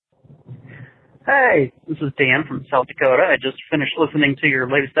Hey, this is Dan from South Dakota. I just finished listening to your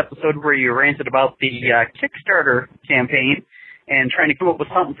latest episode where you ranted about the Kickstarter campaign and trying to come up with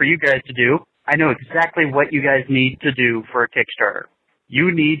something for you guys to do. I know exactly what you guys need to do for a Kickstarter.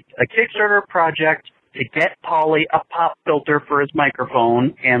 You need a Kickstarter project to get Paulie a pop filter for his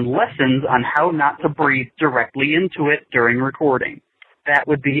microphone and lessons on how not to breathe directly into it during recording. That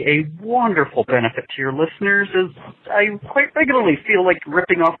would be a wonderful benefit to your listeners, as I quite regularly feel like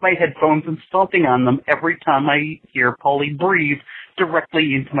ripping off my headphones and stomping on them every time I hear Paulie breathe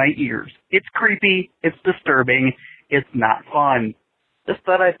directly into my ears. It's creepy, it's disturbing, it's not fun. Just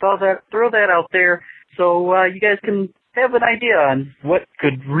thought I'd throw that out there so you guys can have an idea on what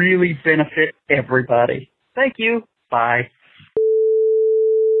could really benefit everybody. Thank you. Bye.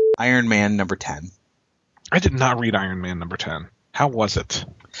 Iron Man number 10. I did not read Iron Man number 10. How was it?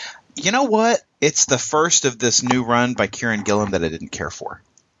 You know what? It's the first of this new run by Kieran Gillen that I didn't care for.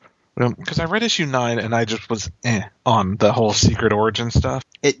 Because I read issue 9 and I just was on the whole Secret Origin stuff.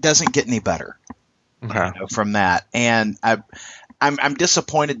 It doesn't get any better from that. And I'm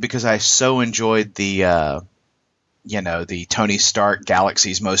disappointed because I so enjoyed the the Tony Stark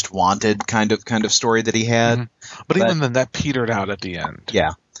Galaxy's Most Wanted kind of story that he had. Mm-hmm. But even then, that petered out at the end.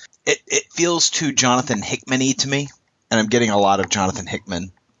 Yeah. It feels too Jonathan Hickman-y to me. And I'm getting a lot of Jonathan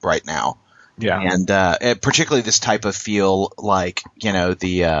Hickman right now. Yeah. And particularly this type of feel like,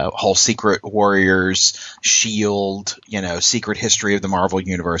 the whole Secret Warriors, S.H.I.E.L.D., secret history of the Marvel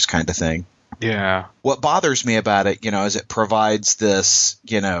Universe kind of thing. Yeah. What bothers me about it, is it provides this,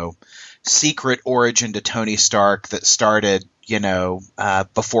 secret origin to Tony Stark that started,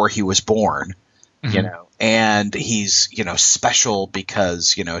 before he was born, and he's, special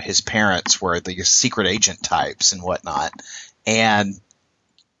because, his parents were the secret agent types and whatnot. And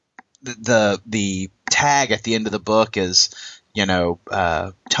the tag at the end of the book is,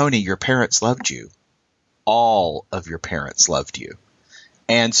 Tony, your parents loved you. All of your parents loved you.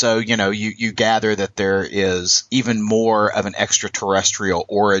 And so, you gather that there is even more of an extraterrestrial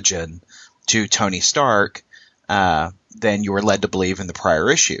origin to Tony Stark than you were led to believe in the prior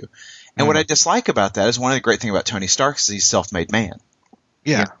issue. And what I dislike about that is one of the great things about Tony Stark is he's a self-made man.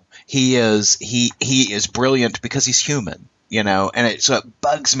 Yeah. He is brilliant because he's human, and so it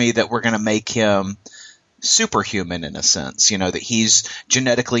bugs me that we're going to make him superhuman in a sense, that he's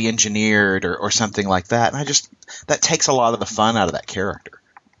genetically engineered or something like that. And that takes a lot of the fun out of that character.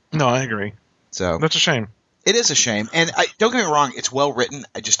 No, I agree. So that's a shame. It is a shame. And don't get me wrong, it's well written.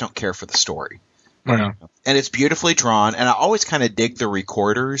 I just don't care for the story. Yeah. And it's beautifully drawn, and I always kind of dig the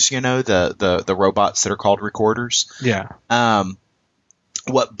recorders, the robots that are called recorders. Yeah.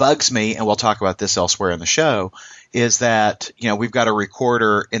 What bugs me, and we'll talk about this elsewhere in the show, is that, we've got a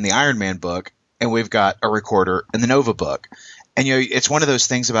recorder in the Iron Man book, and we've got a recorder in the Nova book. And, it's one of those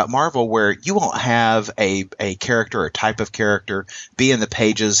things about Marvel where you won't have a character or type of character be in the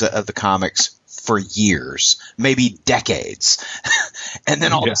pages of the comics for years, maybe decades. And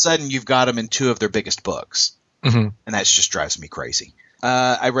then all of a sudden you've got them in two of their biggest books. Mm-hmm. And that just drives me crazy.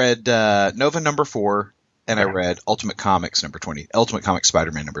 I read Nova number 4, and I read Ultimate Comics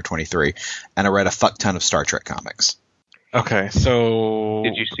Spider-Man number 23, and I read a fuck ton of Star Trek comics. Okay, so...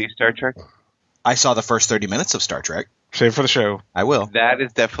 Did you see Star Trek? I saw the first 30 minutes of Star Trek. Save for the show. I will. That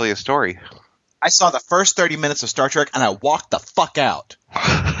is definitely a story. I saw the first 30 minutes of Star Trek, and I walked the fuck out.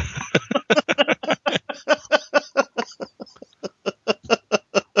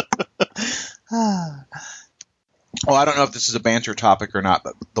 Well, I don't know if this is a banter topic or not,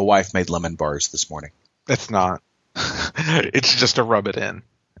 but the wife made lemon bars this morning. It's not. It's just to rub it in.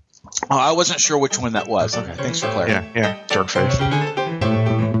 Oh, I wasn't sure which one that was. Okay, thanks for clarifying. Yeah, jerk face.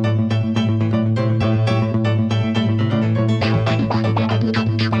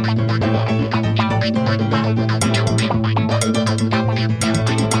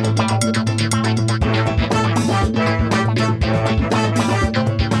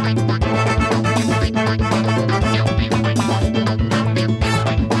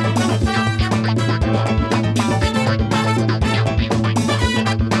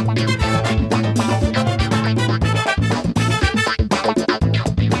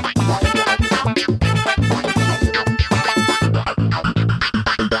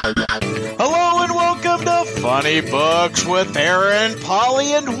 Funny Books with Aaron,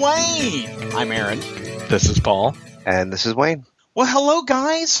 Polly, and Wayne. I'm Aaron. This is Paul. And this is Wayne. Well, hello,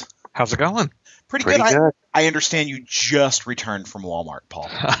 guys. How's it going? Pretty good. I understand you just returned from Walmart, Paul.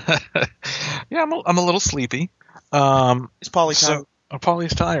 Yeah, I'm a little sleepy. Is Polly tired?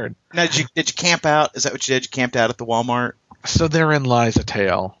 Polly's tired. Now, did you camp out? Is that what you did? You camped out at the Walmart? So therein lies a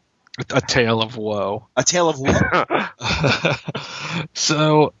tale. A tale of woe. A tale of woe?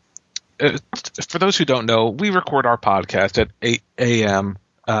 So... for those who don't know, we record our podcast at 8 a.m.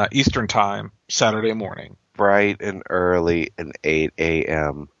 Eastern Time, Saturday morning. Bright and early and 8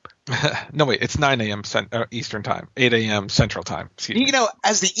 a.m. No, wait, it's 9 a.m. Eastern Time, 8 a.m. Central Time. Excuse me. You know,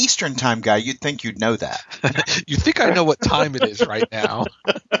 as the Eastern Time guy, you'd think you'd know that. You think I know what time it is right now?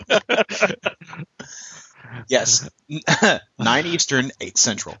 Yes. 9 Eastern, 8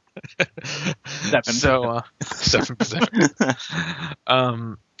 Central. 7. So, 7 Pacific.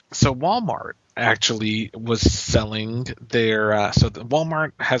 So Walmart actually was selling their. So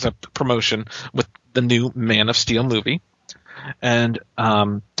Walmart has a promotion with the new Man of Steel movie, and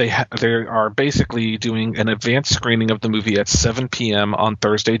they are basically doing an advanced screening of the movie at 7 p.m. on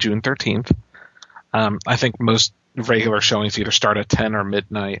Thursday, June 13th. I think most regular showings either start at 10 or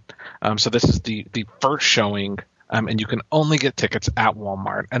midnight. So this is the first showing, and you can only get tickets at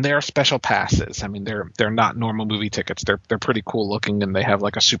Walmart. And they are special passes. I mean, they're not normal movie tickets. They're pretty cool looking, and they have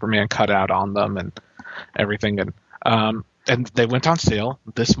like a Superman cutout on them and everything. And they went on sale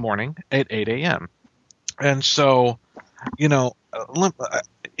this morning at 8 a.m. And so, you know,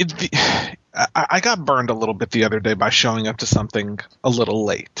 I got burned a little bit the other day by showing up to something a little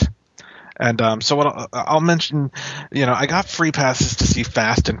late. And so what I'll mention, you know, I got free passes to see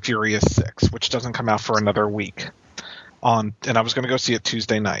Fast and Furious 6, which doesn't come out for another week. And I was going to go see it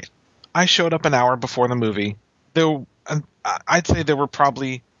Tuesday night. I showed up an hour before the movie. I'd say there were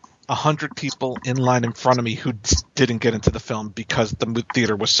probably 100 people in line in front of me who didn't get into the film because the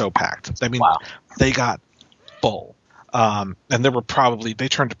theater was so packed. I mean, wow. They got full. And they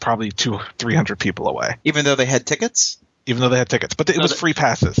turned probably 200-300 people away. Even though they had tickets? Even though they had tickets, but it was free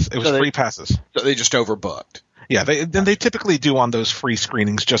passes. It was free passes. So they just overbooked. Yeah, they typically do on those free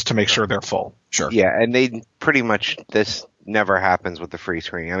screenings just to make sure they're full. Sure. Yeah, and they pretty much this never happens with the free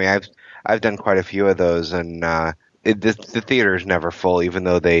screening. I mean, I've done quite a few of those, and the theater is never full, even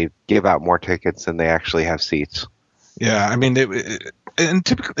though they give out more tickets than they actually have seats. Yeah, I mean, and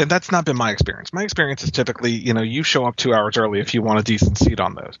typically that's not been my experience. My experience is typically, you know, you show up 2 hours early if you want a decent seat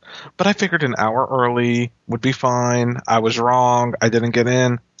on those. But I figured an hour early would be fine. I was wrong. I didn't get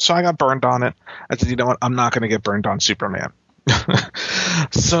in, so I got burned on it. I said, you know what? I'm not going to get burned on Superman.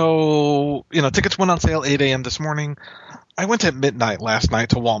 So, you know, tickets went on sale 8 a.m. this morning. I went at midnight last night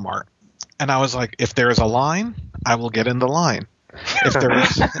to Walmart, and I was like, if there is a line, I will get in the line. If there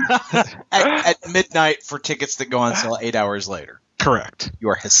is at midnight for tickets that go on sale 8 hours later. Correct. You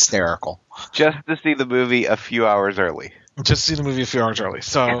are hysterical. Just to see the movie a few hours early. Just see the movie a few hours early.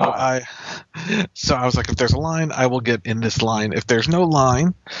 So I was like, if there's a line, I will get in this line. If there's no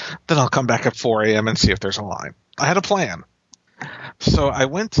line, then I'll come back at 4 a.m. and see if there's a line. I had a plan. So I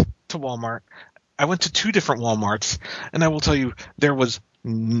went to Walmart. I went to 2 different Walmarts, and I will tell you, there was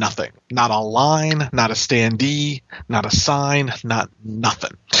nothing. Not a line, not a standee, not a sign, not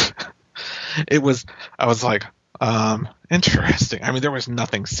nothing. I was like, interesting. I mean, there was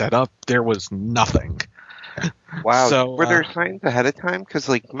nothing set up. There was nothing. Wow. So, were there signs ahead of time? Because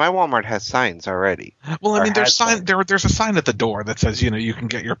like my Walmart has signs already. Well, I mean, there's a sign at the door that says, you know, you can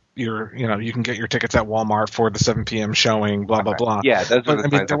get your you can get your tickets at Walmart for the 7 p.m. showing, blah blah blah. Yeah, those are the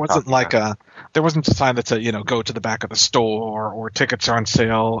signs there wasn't a sign that said, you know, go to the back of the store or tickets are on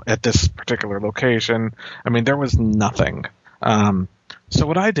sale at this particular location. I mean, there was nothing. So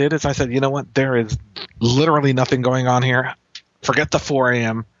what I did is I said, you know what, there is literally nothing going on here. Forget the 4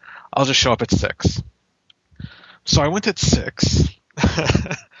 a.m. I'll just show up at 6. So I went at 6.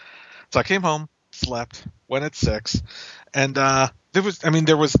 So I came home, slept, went at 6, and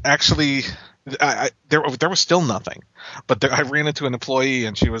there was actually there was still nothing. But I ran into an employee,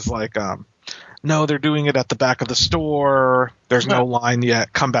 and she was like, "No, they're doing it at the back of the store. There's no line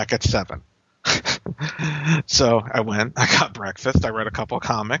yet. Come back at 7." So I went. I got breakfast. I read a couple of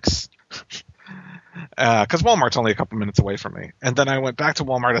comics. Because Walmart's only a couple minutes away from me. And then I went back to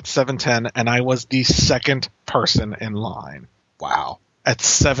Walmart at 7:10, and I was the second person in line. Wow. At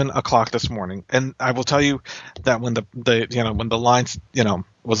 7 o'clock this morning. And I will tell you that when the lines,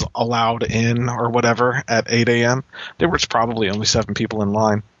 was allowed in or whatever at 8 a.m., there was probably only 7 people in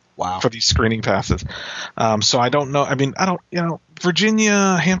line. Wow. For these screening passes. So I don't know. I mean,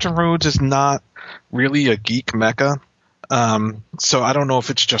 Virginia, Hampton Roads is not really a geek mecca. So I don't know if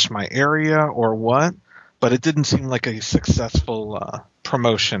it's just my area or what, but it didn't seem like a successful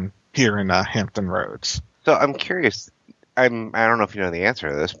promotion here in Hampton Roads. So I'm curious. I don't know if you know the answer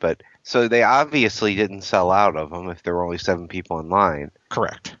to this, but so they obviously didn't sell out of them if there were only 7 people in line.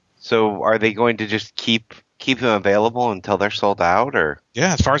 Correct. So are they going to just keep them available until they're sold out, or?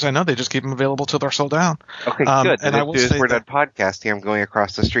 Yeah, as far as I know, they just keep them available till they're sold out. Okay, good. And I will say we're done podcasting, I'm going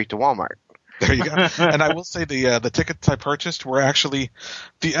across the street to Walmart. There you go. And I will say the tickets I purchased were actually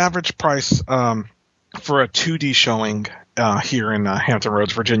the average price for a 2D showing here in Hampton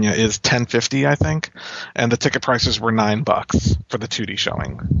Roads, Virginia, is $10.50, I think, and the ticket prices were $9 for the 2D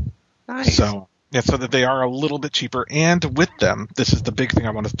showing. Nice. So yeah, so that they are a little bit cheaper, and with them, this is the big thing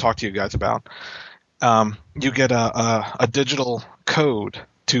I want to talk to you guys about. You get a digital code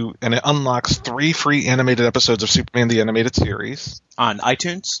and it unlocks 3 free animated episodes of Superman the Animated Series On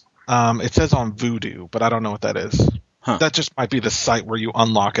iTunes? It says on Vudu, but I don't know what that is. Huh. That just might be the site where you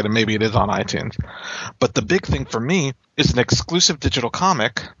unlock it, and maybe it is on iTunes. But the big thing for me is an exclusive digital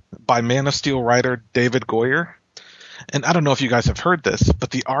comic by Man of Steel writer David Goyer. And I don't know if you guys have heard this, but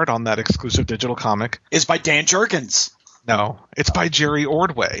the art on that exclusive digital comic Is by Dan Jurgens. No, it's by Jerry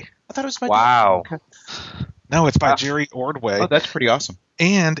Ordway. I thought it was by Wow. Dan. No, it's by Jerry Ordway. Oh, that's pretty awesome.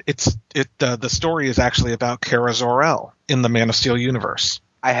 And the story is actually about Kara Zor-El in the Man of Steel universe.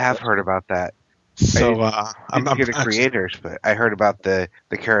 I have heard about that. So I'm get the creators, but I heard about the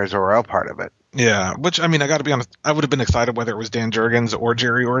Kara Zor-El part of it. Yeah, which, I mean, I got to be honest, I would have been excited whether it was Dan Jurgens or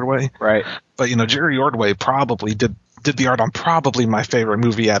Jerry Ordway. Right. But, Jerry Ordway probably did the art on probably my favorite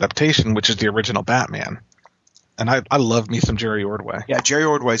movie adaptation, which is the original Batman. And I love me some Jerry Ordway. Yeah, Jerry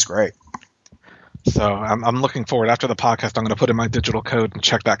Ordway's great. So I'm looking forward. After the podcast, I'm going to put in my digital code and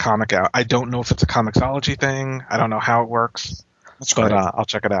check that comic out. I don't know if it's a Comixology thing. I don't know how it works. That's But great. I'll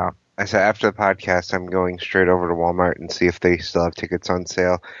check it out. I said after the podcast, I'm going straight over to Walmart and see if they still have tickets on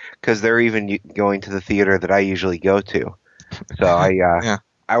sale, because they're even going to the theater that I usually go to. So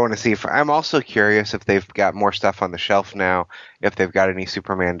I want to see if I'm also curious if they've got more stuff on the shelf now, if they've got any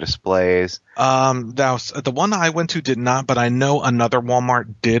Superman displays. Now, the one I went to did not, but I know another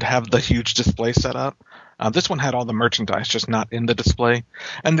Walmart did have the huge display set up. This one had all the merchandise, just not in the display.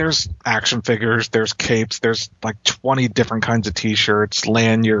 And there's action figures, there's capes, there's like 20 different kinds of T-shirts,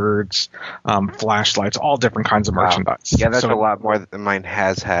 lanyards, flashlights, all different kinds of merchandise. Yeah, that's a lot more than mine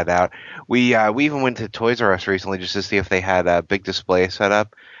has had out. We even went to Toys R Us recently just to see if they had a big display set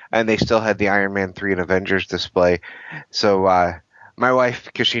up, and they still had the Iron Man 3 and Avengers display. So my wife,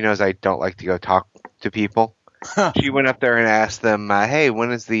 because she knows I don't like to go talk to people, she went up there and asked them, hey,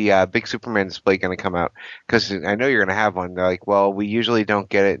 when is the big Superman display going to come out? Because I know you're going to have one. They're like, well, we usually don't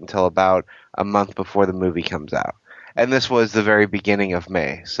get it until about a month before the movie comes out. And this was the very beginning of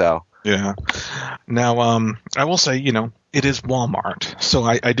May, so. Yeah. Now, I will say, it is Walmart, so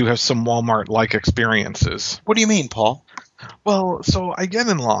I do have some Walmart-like experiences. What do you mean, Paul? Well, so I get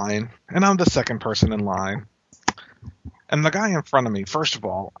in line, and I'm the second person in line. And the guy in front of me, first of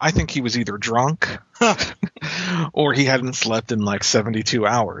all, I think he was either drunk or he hadn't slept in like 72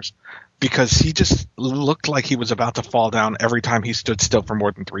 hours, because he just looked like he was about to fall down every time he stood still for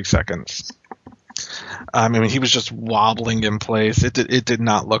more than 3 seconds. I mean, he was just wobbling in place. It did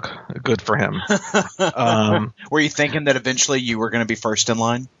not look good for him. Were you thinking that eventually you were going to be first in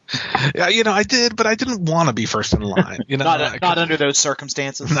line? Yeah, I did, but I didn't want to be first in line. Not under those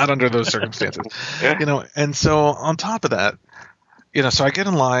circumstances. Not under those circumstances. And so on top of that, so I get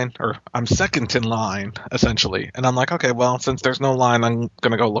in line, or I'm second in line, essentially. And I'm like, okay, well, since there's no line, I'm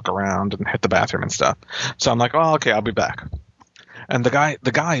going to go look around and hit the bathroom and stuff. So I'm like, oh, okay, I'll be back. And the guy,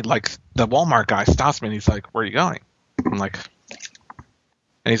 like the Walmart guy, stops me and he's like, where are you going? I'm like,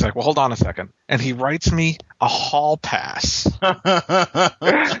 and he's like, well, hold on a second. And he writes me a hall pass to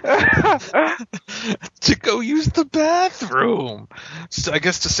go use the bathroom. So I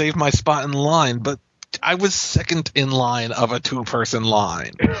guess to save my spot in line. But I was second in line of a 2-person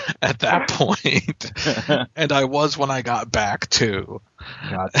line at that point. And I was when I got back too.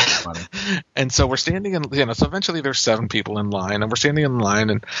 God, that's funny. And so we're standing in, so eventually there's 7 people in line, and we're standing in line,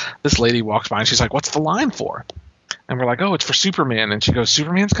 and this lady walks by and she's like, what's the line for? And we're like, oh, it's for Superman. And she goes,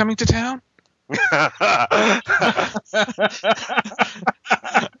 Superman's coming to town?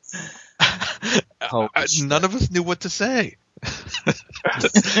 None of us knew what to say.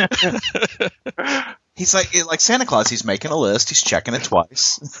 He's like Santa Claus. He's making a list. He's checking it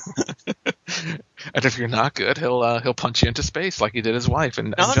twice. And if you're not good, he'll punch you into space like he did his wife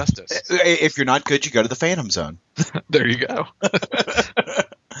in Injustice. If you're not good, you go to the Phantom Zone. There you go.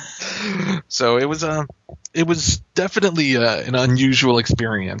 So it was definitely an unusual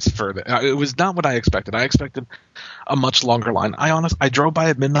experience for it was not what I expected. I expected a much longer line. I drove by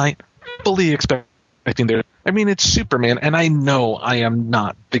at midnight, fully expecting there. I mean, it's Superman, and I know I am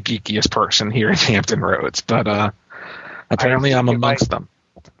not the geekiest person here in Hampton Roads, but apparently I'm amongst them.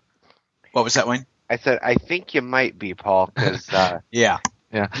 What was that, Wayne? I said, I think you might be, Paul, because yeah.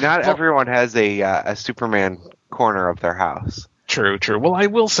 Not everyone has a Superman corner of their house. True. Well, I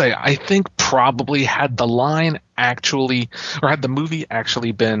will say, I think probably had the movie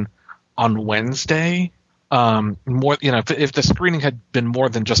actually been on Wednesday, more, if the screening had been more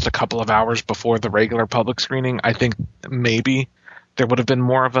than just a couple of hours before the regular public screening, I think maybe there would have been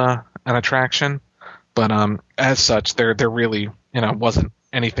more of an attraction. But as such, there really wasn't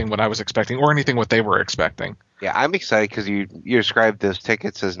anything what I was expecting or anything what they were expecting. Yeah, I'm excited because you described those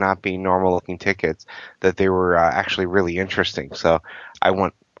tickets as not being normal looking tickets, that they were actually really interesting. So I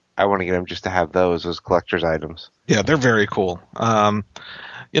want to get them just to have those as collector's items. Yeah, they're very cool. But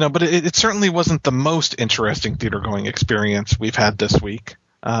it certainly wasn't the most interesting theater going experience we've had this week.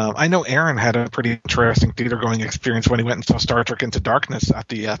 I know Aaron had a pretty interesting theater going experience when he went and saw Star Trek Into Darkness at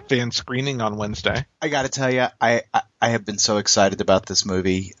the fan screening on Wednesday. I got to tell you, I have been so excited about this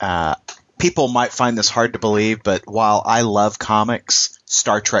movie. People might find this hard to believe, but while I love comics,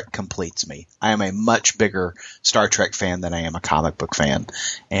 Star Trek completes me. I am a much bigger Star Trek fan than I am a comic book fan.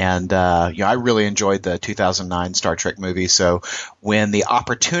 And, I really enjoyed the 2009 Star Trek movie. So when the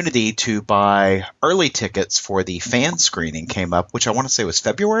opportunity to buy early tickets for the fan screening came up, which I want to say was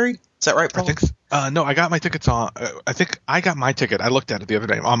February. Is that right, Paul? I think no, I got my tickets on. I think I got my ticket. I looked at it the other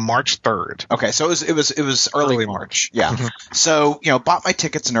day on March 3rd. Okay, so it was early March. Yeah. Mm-hmm. So bought my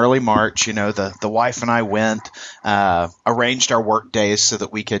tickets in early March. The wife and I went, arranged our work days so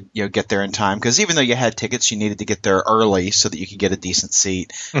that we could get there in time. Because even though you had tickets, you needed to get there early so that you could get a decent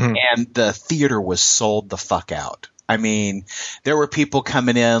seat. Mm-hmm. And the theater was sold the fuck out. I mean, there were people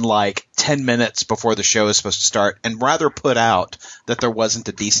coming in like 10 minutes before the show was supposed to start and rather put out that there wasn't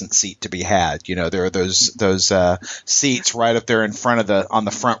a decent seat to be had. There are those seats right up there in front on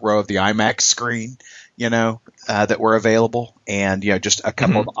the front row of the IMAX screen, that were available, and just a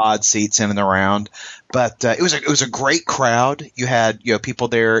couple of odd seats in and around. But it was a great crowd. You had people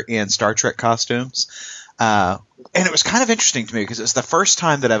there in Star Trek costumes. And it was kind of interesting to me because it's the first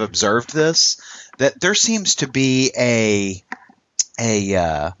time that I've observed this, that there seems to be a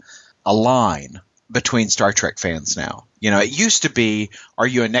line between Star Trek fans now. It used to be, are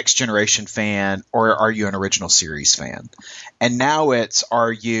you a Next Generation fan or are you an original series fan? And now it's,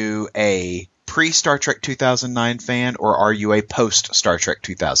 are you a pre-Star Trek 2009 fan or are you a post-Star Trek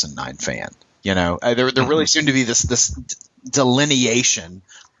 2009 fan? There really seemed to be this delineation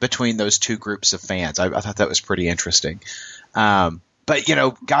between those two groups of fans. I thought that was pretty interesting. But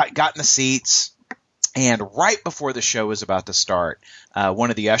got in the seats, and right before the show was about to start, one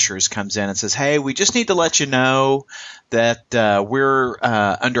of the ushers comes in and says, "Hey, we just need to let you know that we're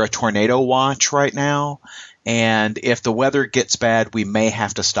under a tornado watch right now, and if the weather gets bad, we may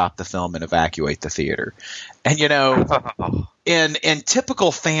have to stop the film and evacuate the theater." And in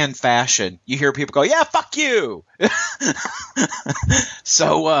typical fan fashion, you hear people go, "Yeah, fuck you."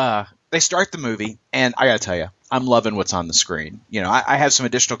 So they start the movie, and I got to tell you, I'm loving what's on the screen. I have some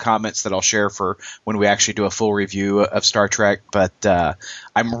additional comments that I'll share for when we actually do a full review of Star Trek, but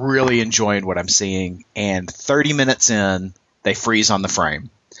I'm really enjoying what I'm seeing. And 30 minutes in, they freeze on the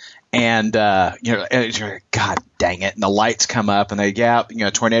frame. And, God dang it. And the lights come up and they,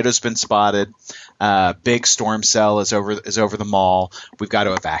 tornado's been spotted. Big storm cell is over the mall. We've got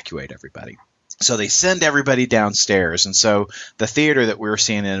to evacuate everybody. So they send everybody downstairs. And so the theater that we were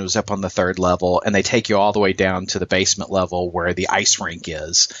seeing in was up on the 3rd level, and they take you all the way down to the basement level where the ice rink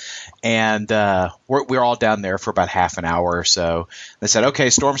is. And we're all down there for about half an hour or so. They said,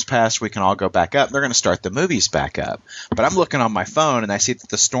 okay, storm's passed. We can all go back up. They're going to start the movies back up. But I'm looking on my phone, and I see that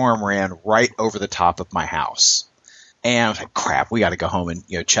the storm ran right over the top of my house. And I was like, crap, we got to go home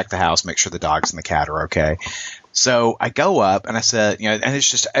and check the house, make sure the dogs and the cat are okay. So I go up, and I said, and it's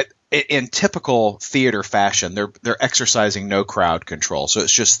just in typical theater fashion, they're exercising no crowd control. So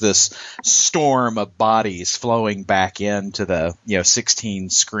it's just this storm of bodies flowing back into the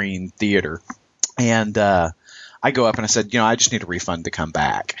 16 screen theater. And I go up and I said, I just need a refund to come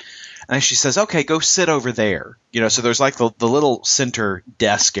back. And she says, okay, go sit over there. So there's like the little center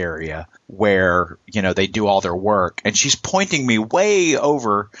desk area where, they do all their work. And she's pointing me way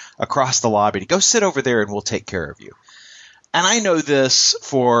over across the lobby to go sit over there and we'll take care of you. And I know this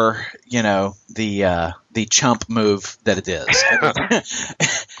for, the chump move that it is.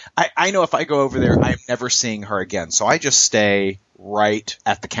 I know if I go over there, I'm never seeing her again. So I just stay right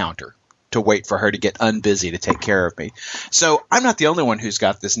at the counter to wait for her to get unbusy to take care of me. So I'm not the only one who's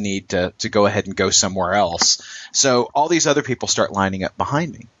got this need to go ahead and go somewhere else. So all these other people start lining up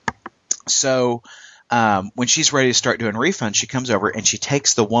behind me. So when she's ready to start doing refunds, she comes over and she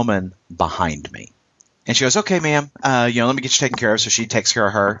takes the woman behind me. And she goes, okay, ma'am, let me get you taken care of. So she takes care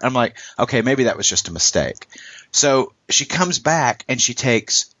of her. I'm like, okay, maybe that was just a mistake. So she comes back and she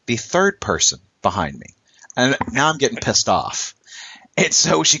takes the third person behind me. And now I'm getting pissed off. And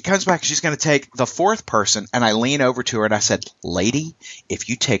so she comes back and she's going to take the fourth person, and I lean over to her and I said, "Lady, if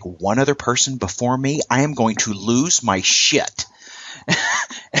you take one other person before me, I am going to lose my shit."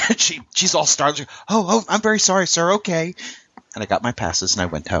 And she's all startled. Oh, I'm very sorry, sir. Okay. And I got my passes and I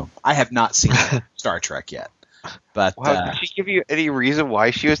went home. I have not seen Star Trek yet. But Wow, did she give you any reason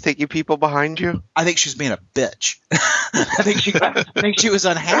why she was taking people behind you? I think she was being a bitch. I think she was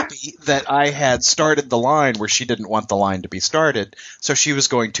unhappy that I had started the line where she didn't want the line to be started, so she was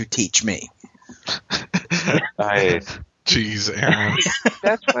going to teach me. Nice. Jeez, Aaron.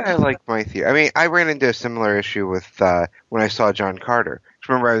 That's why I like my theater. I mean, I ran into a similar issue with when I saw John Carter.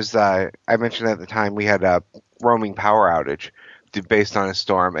 Remember, I mentioned at the time we had a roaming power outage based on a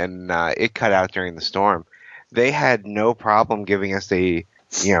storm, and it cut out during the storm. They had no problem giving us tickets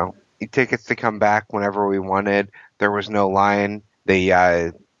to come back whenever we wanted. There was no line.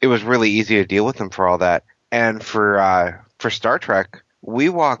 It was really easy to deal with them for all that. And for Star Trek, we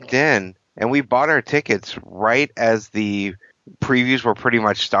walked in and we bought our tickets right as the previews were pretty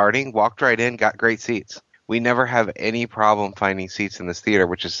much starting. Walked right in, got great seats. We never have any problem finding seats in this theater,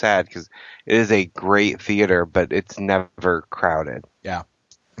 which is sad because it is a great theater, but it's never crowded. Yeah.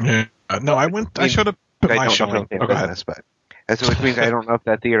 No, I showed up. I don't know if they business, but which means I don't know if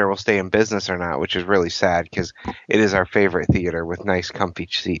that theater will stay in business or not, which is really sad because it is our favorite theater with nice, comfy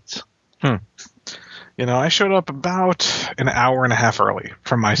seats. I showed up about an hour and a half early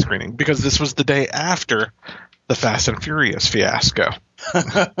from my screening because this was the day after the Fast and Furious fiasco.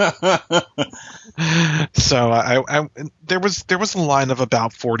 So there was a line of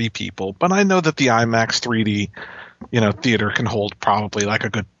about 40 people, but I know that the IMAX 3D theater can hold probably like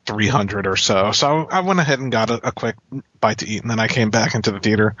a good 300 or so. So I went ahead and got a quick bite to eat, and then I came back into the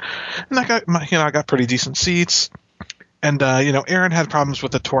theater, and I got pretty decent seats. And Aaron had problems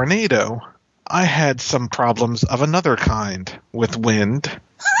with the tornado. I had some problems of another kind with wind.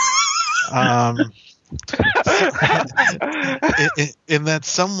 In that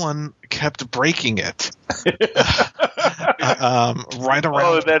someone kept breaking it right around.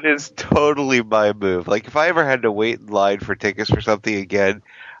 Oh, that is totally my move. Like, if I ever had to wait in line for tickets for something again,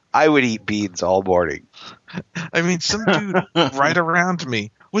 I would eat beans all morning. I mean, some dude right around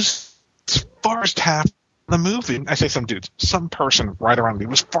me was first half of the movie. I say some dude, some person right around me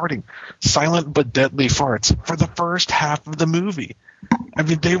was farting silent but deadly farts for the first half of the movie. I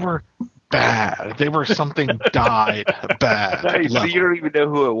mean, they were bad. They were something died bad. Nice. So you don't even know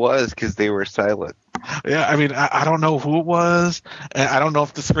who it was because they were silent. Yeah, I mean, I don't know who it was. And I don't know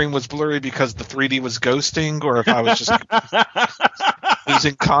if the screen was blurry because the 3D was ghosting or if I was just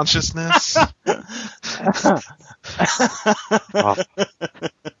losing consciousness. But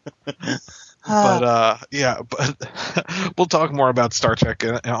we'll talk more about Star Trek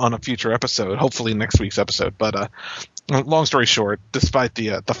on a future episode, hopefully next week's episode. But long story short, despite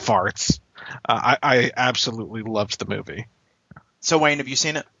the farts, I absolutely loved the movie. So Wayne, have you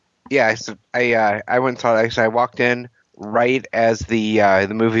seen it? Yeah, I went and saw it. Actually, I walked in right as the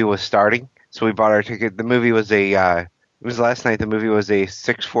movie was starting, so we bought our ticket. The movie was it was last night. The movie was a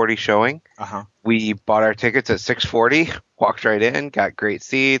 6:40 showing. We bought our tickets at 6:40, walked right in, got great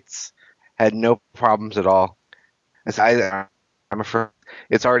seats, had no problems at all. I'm afraid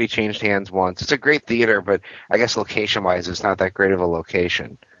it's already changed hands once. It's a great theater, but I guess location-wise, it's not that great of a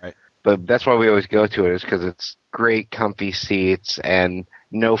location. Right. But that's why we always go to it, is because it's great, comfy seats and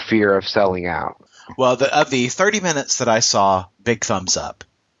no fear of selling out. Well, of the 30 minutes that I saw, big thumbs up.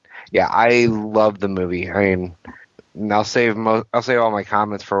 Yeah, I love the movie. I mean, I'll save all my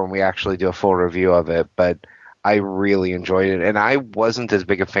comments for when we actually do a full review of it, but I really enjoyed it. And I wasn't as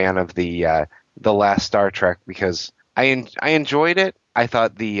big a fan of the last Star Trek because I enjoyed it. I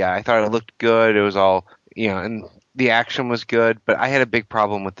thought it looked good. It was all, and the action was good, but I had a big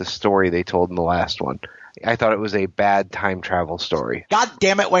problem with the story they told in the last one. I thought it was a bad time travel story. God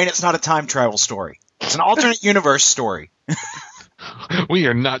damn it, Wayne, it's not a time travel story. It's an alternate universe story. We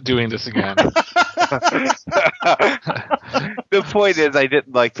are not doing this again. The point is, I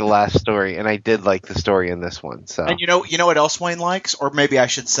didn't like the last story, and I did like the story in this one. So, and you know what else Wayne likes, or maybe I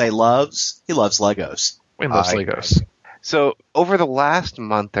should say loves? He loves Legos. Wayne loves Legos. So over the last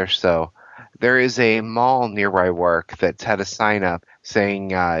month or so, there is a mall near where I work that's had a sign up saying,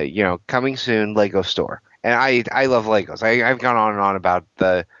 coming soon, Lego store. And I love Legos. I've gone on and on about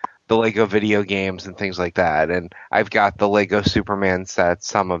the Lego video games and things like that. And I've got the Lego Superman sets,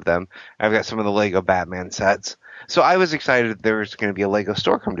 some of them. I've got some of the Lego Batman sets. So I was excited that there was going to be a Lego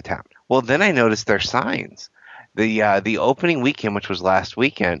store come to town. Well, then I noticed their signs. The opening weekend, which was last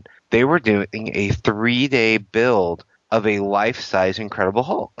weekend, they were doing a 3-day build of a life-size Incredible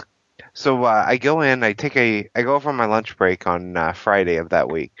Hulk. So I go in, I go over my lunch break on Friday of that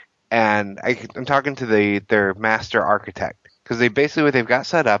week, and I'm talking to their master architect, because what they've got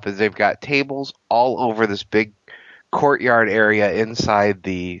set up is they've got tables all over this big courtyard area inside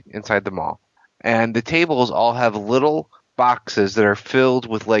the mall, and the tables all have little boxes that are filled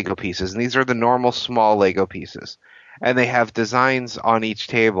with Lego pieces, and these are the normal small Lego pieces, and they have designs on each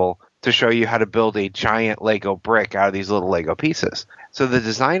table to show you how to build a giant Lego brick out of these little Lego pieces. So the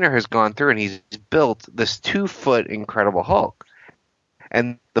designer has gone through and he's built this 2-foot Incredible Hulk,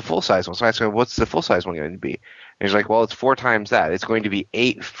 and the full-size one. So I asked him, what's the full-size one going to be? And he's like, well, it's 4 times that. It's going to be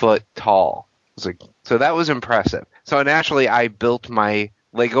 8 foot tall. I was like, so that was impressive. So naturally, I built my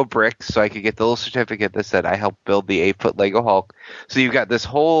Lego bricks so I could get the little certificate that said I helped build the 8-foot Lego Hulk. So you've got this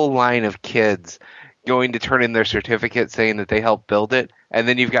whole line of kids going to turn in their certificate saying that they helped build it, and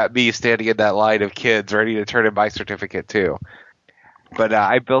then you've got me standing in that line of kids ready to turn in my certificate too. But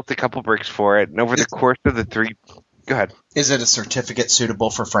I built a couple bricks for it, and over the course of the 3... Go ahead. Is it a certificate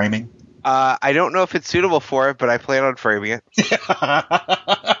suitable for framing? I don't know if it's suitable for it, but I plan on framing it.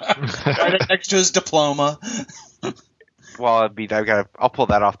 Right next to his diploma. Well, I'll pull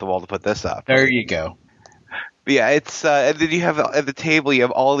that off the wall to put this up. There you go. But yeah, it's and then you have at the table you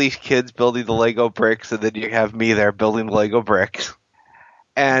have all these kids building the Lego bricks, and then you have me there building the Lego bricks.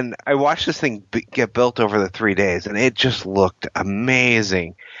 And I watched this thing get built over the 3 days, and it just looked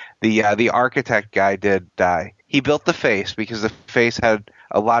amazing. The architect guy he built the face because the face had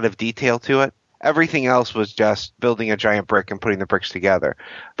a lot of detail to it. Everything else was just building a giant brick and putting the bricks together.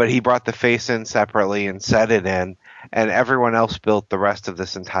 But he brought the face in separately and set it in, and everyone else built the rest of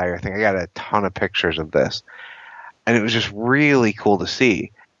this entire thing. I got a ton of pictures of this, and it was just really cool to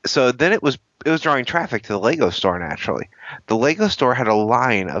see. So then it was drawing traffic to the Lego store naturally. The Lego store had a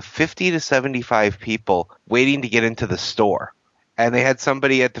line of 50 to 75 people waiting to get into the store. And they had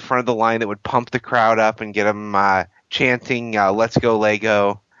somebody at the front of the line that would pump the crowd up and get them chanting, "Let's go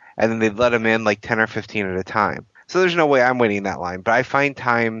Lego," and then they'd let them in like 10 or 15 at a time. So there's no way I'm waiting in that line, but I find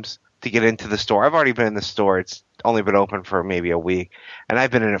times to get into the store. I've already been in the store. It's only been open for maybe a week, and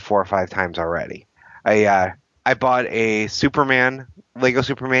I've been in it 4 or 5 times already. I bought a Lego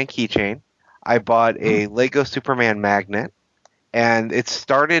Superman keychain. I bought a Lego Superman magnet, and it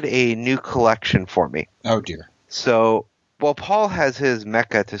started a new collection for me. Oh, dear. So while Paul has his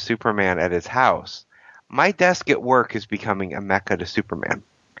mecha to Superman at his house, my desk at work is becoming a mecha to Superman.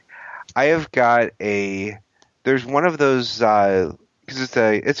 I have got there's one of those, because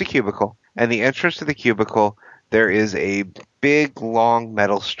it's a cubicle, and the entrance to the cubicle, there is a big, long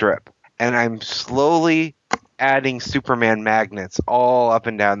metal strip, and I'm slowly adding Superman magnets all up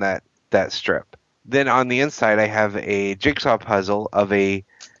and down that strip. Then on the inside, I have a jigsaw puzzle of a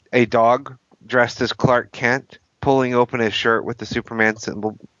dog dressed as Clark Kent pulling open his shirt with the Superman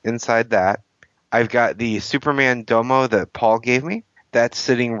symbol inside that. I've got the Superman domo that Paul gave me. That's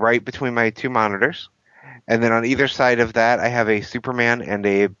sitting right between my 2 monitors. And then on either side of that, I have a Superman and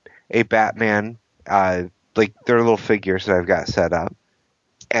a Batman, like they're little figures that I've got set up.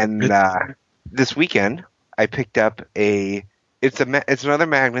 And this weekend, I picked up it's another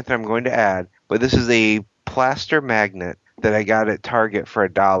magnet that I'm going to add, but this is a plaster magnet that I got at Target for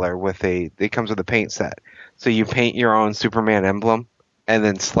 $1 it comes with a paint set. So you paint your own Superman emblem and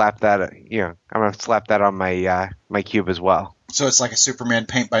then slap that, I'm going to slap that on my my cube as well. So it's like a Superman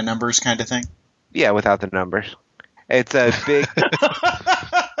paint by numbers kind of thing? Yeah, without the numbers. It's a big...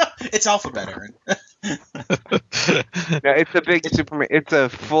 It's alphabet, Aaron. No, it's a big Superman. It's a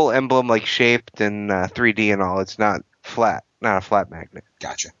full emblem, like shaped in 3D and all. It's not flat, not a flat magnet.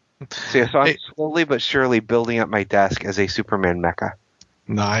 Gotcha. So, yeah, I'm slowly but surely building up my desk as a Superman mecha.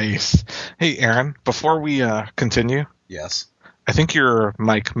 Nice. Hey, Aaron, before we continue, Yes. I think your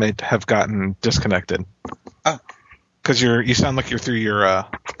mic may have gotten disconnected. Oh. Because you sound like you're through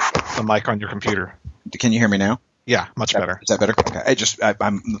the mic on your computer. Can you hear me now? Yeah, much better. Is that better? Okay.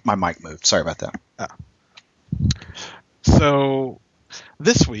 My mic moved. Sorry about that. So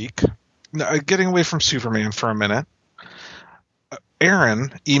this week, getting away from Superman for a minute, Aaron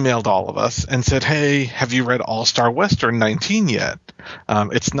emailed all of us and said, "Hey, have you read All-Star Western 19 yet?"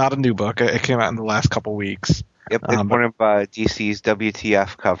 It's not a new book. It came out in the last couple weeks. Yep, it's one of DC's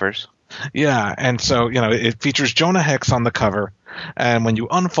WTF covers. Yeah, and so it features Jonah Hex on the cover, and when you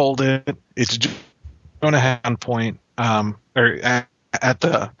unfold it, it's Jonah Hex on point, or at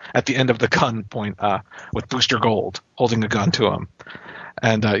the end of the gun point, with Booster Gold holding a gun to him,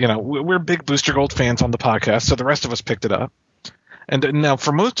 and we're big Booster Gold fans on the podcast, so the rest of us picked it up. And now,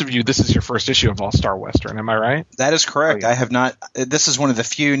 for most of you, this is your first issue of All-Star Western. Am I right? That is correct. Oh, yeah. I have not. This is one of the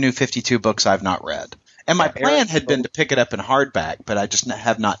few New 52 books I've not read. And my Yeah, plan Aaron had been sold- to pick it up in hardback, but I just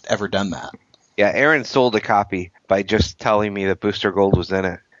have not ever done that. Yeah, Aaron sold a copy by just telling me that Booster Gold was in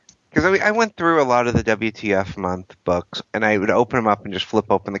it. Because I went through a lot of the WTF month books, and I would open them up and just flip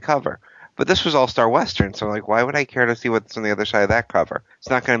open the cover. But this was All-Star Western, so like, why would I care to see what's on the other side of that cover? It's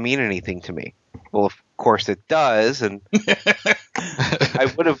not going to mean anything to me. Well, of course it does, and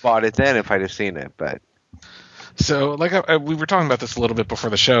I would have bought it then if I'd have seen it, but... So, like we were talking about this a little bit before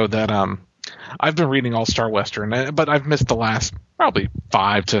the show, that I've been reading All Star Western, but I've missed the last probably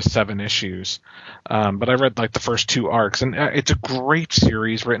 5 to 7 issues. But I read like the first 2 arcs, and it's a great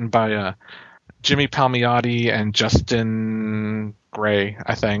series written by Jimmy Palmiotti and Justin Gray,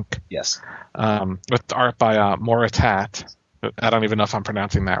 I think. Yes. With art by Moratat. I don't even know if I'm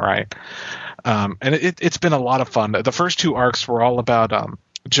pronouncing that right. And it's been a lot of fun. The first 2 arcs were all about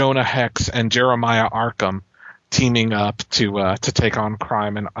Jonah Hex and Jeremiah Arkham teaming up to take on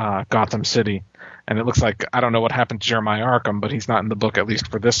crime in Gotham City. And it looks like, I don't know what happened to Jeremiah Arkham, but he's not in the book, at least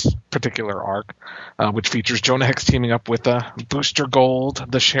for this particular arc, which features Jonah Hex teaming up with Booster Gold,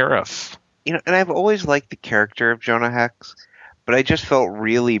 the sheriff. You know, and I've always liked the character of Jonah Hex, but I just felt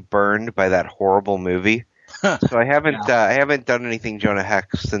really burned by that horrible movie. So I haven't done anything Jonah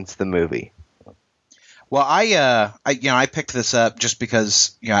Hex since the movie. Well, I picked this up just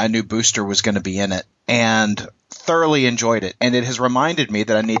because I knew Booster was going to be in it, and thoroughly enjoyed it. And it has reminded me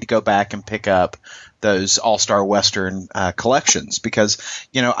that I need to go back and pick up those All-Star Western collections because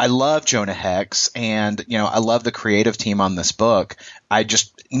I love Jonah Hex, and I love the creative team on this book. I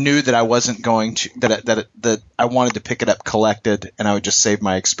just knew that I wasn't going to that I wanted to pick it up collected, and I would just save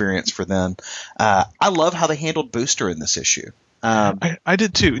my experience for then. I love how they handled Booster in this issue. I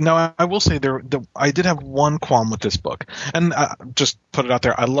did too. Now, I will say I did have one qualm with this book, and just put it out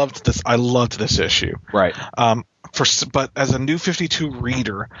there. I loved this issue. Right. But as a New 52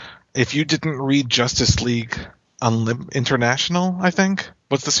 reader, if you didn't read Justice League International, I think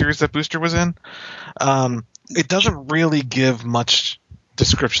was the series that Booster was in, it doesn't really give much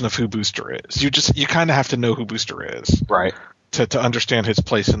description of who Booster is. You kind of have to know who Booster is, right, to understand his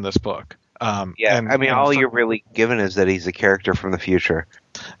place in this book. All you're really given is that he's a character from the future.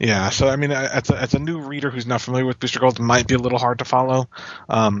 Yeah, so I mean, as a new reader who's not familiar with Booster Gold, it might be a little hard to follow.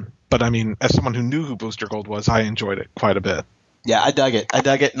 But I mean, as someone who knew who Booster Gold was, I enjoyed it quite a bit. Yeah, I dug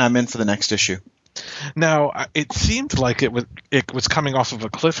it, and I'm in for the next issue. Now, it seemed like it was coming off of a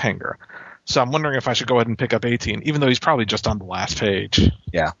cliffhanger, so I'm wondering if I should go ahead and pick up 18, even though he's probably just on the last page.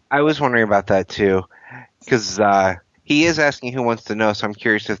 Yeah, I was wondering about that too, because he is asking who wants to know, so I'm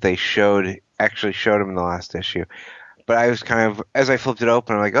curious if they actually showed him in the last issue. But I was kind of, as I flipped it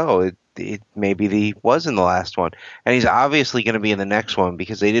open, I'm like, oh, it maybe he was in the last one. And he's obviously going to be in the next one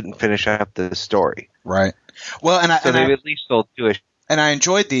because they didn't finish up the story. Right. Well, they've at least sold 2 issues. And I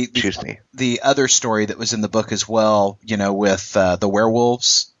enjoyed the other story that was in the book as well, with the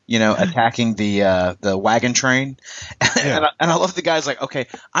werewolves, attacking the wagon train. Yeah. And I love the guy's like, okay,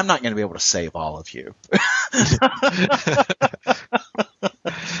 I'm not going to be able to save all of you. Is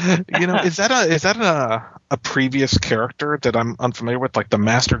that a previous character that I'm unfamiliar with, like the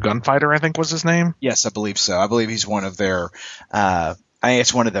Master Gunfighter, I think was his name? Yes, I believe so. I believe he's one of their I think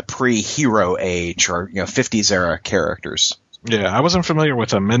it's one of the pre-hero age or 50s era characters. Yeah, I wasn't familiar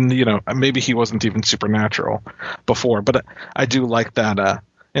with him, and maybe he wasn't even supernatural before, but I do like that.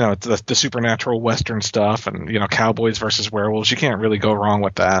 The supernatural Western stuff, and cowboys versus werewolves. You can't really go wrong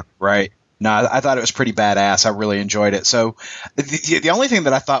with that, right? No, I thought it was pretty badass. I really enjoyed it. So the only thing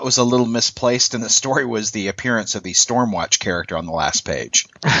that I thought was a little misplaced in the story was the appearance of the Stormwatch character on the last page.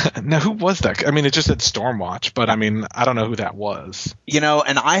 Now, who was that? I mean, it just said Stormwatch, but I mean, I don't know who that was. And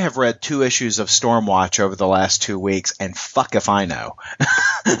I have read 2 issues of Stormwatch over the last 2 weeks, and fuck if I know.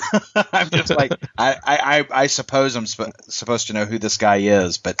 I'm just like, I suppose I'm supposed to know who this guy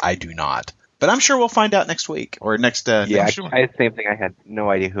is, but I do not. But I'm sure we'll find out next week or next. Next same thing. I had no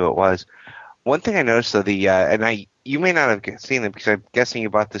idea who it was. One thing I noticed though, you may not have seen it because I'm guessing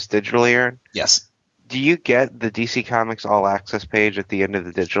you bought this digitally, Aaron. Yes. Do you get the DC Comics All Access page at the end of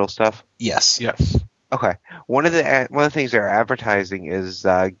the digital stuff? Yes. Yes. Okay. One of the things they're advertising is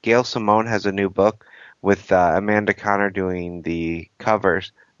Gail Simone has a new book with Amanda Connor doing the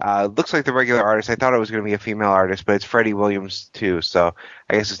covers. Looks like the regular artist. I thought it was going to be a female artist, but it's Freddie Williams too, so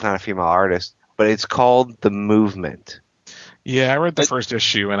I guess it's not a female artist. But it's called The Movement. Yeah, I read the first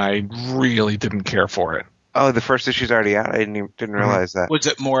issue, and I really didn't care for it. Oh, the first issue's already out? I didn't realize that. Was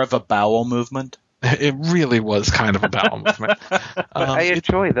it more of a bowel movement? It really was kind of a bowel movement. I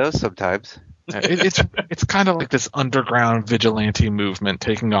enjoy those sometimes. It's kind of like this underground vigilante movement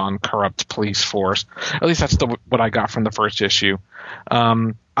taking on corrupt police force. At least that's what I got from the first issue.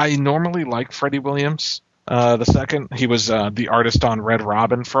 I normally like Freddie Williams. The second, he was the artist on Red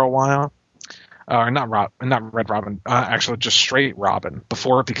Robin for a while. Not Red Robin, actually just straight Robin.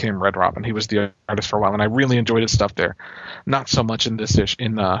 Before it became Red Robin, he was the artist for a while, and I really enjoyed his stuff there. Not so much in this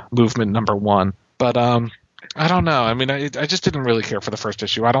movement number 1, but I don't know. I mean, I just didn't really care for the first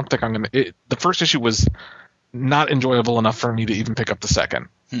issue. I don't think I'm gonna. The first issue was not enjoyable enough for me to even pick up the second.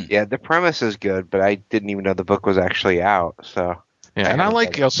 Yeah, the premise is good, but I didn't even know the book was actually out. So yeah, and I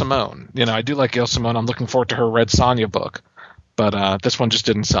like Gail Simone. I do like Gail Simone. I'm looking forward to her Red Sonja book, but this one just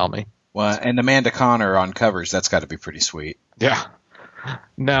didn't sell me. Well, and Amanda Connor on covers, that's got to be pretty sweet. Yeah.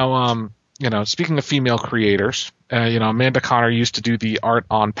 Now, speaking of female creators, Amanda Connor used to do the art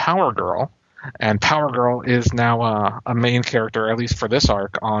on Power Girl, and Power Girl is now a main character, at least for this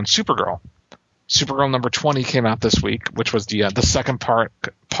arc, on Supergirl. Supergirl number 20 came out this week, which was the second part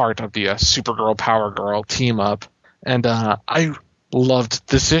of the Supergirl Power Girl team up, and I loved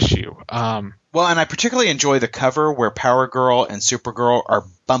this issue. Well, and I particularly enjoy the cover where Power Girl and Supergirl are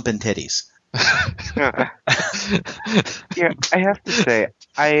bumping titties. Yeah, I have to say,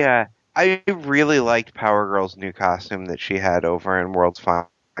 I really liked Power Girl's new costume that she had over in World's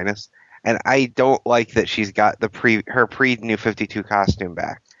Finest, and I don't like that she's got her pre-New 52 costume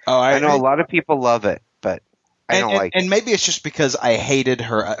back. Oh, I know a lot of people love it, but I don't like it. And maybe it's just because I hated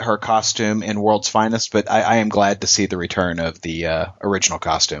her costume in World's Finest, but I am glad to see the return of the original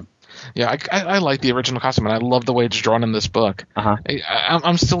costume. Yeah, I like the original costume, and I love the way it's drawn in this book. Uh-huh.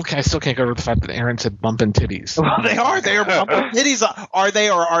 I still can't get over the fact that Aaron said bumping titties. Well, they are bumping titties. Are they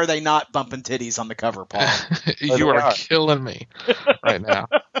or are they not bumping titties on the cover, Paul? You are killing me right now.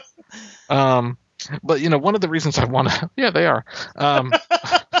 But one of the reasons I want to, yeah, they are.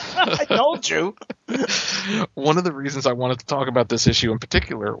 I told you. One of the reasons I wanted to talk about this issue in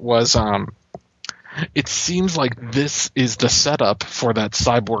particular was it seems like this is the setup for that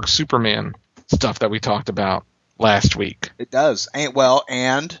Cyborg Superman stuff that we talked about last week. It does. And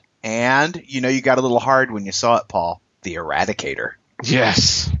you got a little hard when you saw it, Paul. The Eradicator.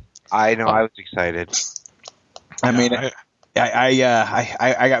 Yes. I know. I was excited. I mean,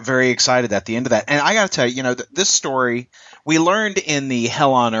 I got very excited at the end of that. And I got to tell you, this story, we learned in the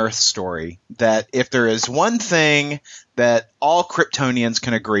Hell on Earth story that if there is one thing that all Kryptonians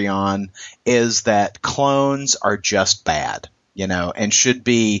can agree on is that clones are just bad, and should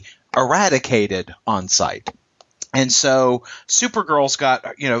be eradicated on sight. And so Supergirl's got,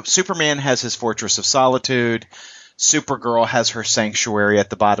 Superman has his Fortress of Solitude. Supergirl has her sanctuary at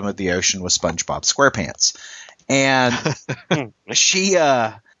the bottom of the ocean with SpongeBob SquarePants. And she,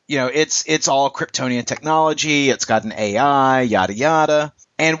 it's all Kryptonian technology. It's got an AI, yada, yada.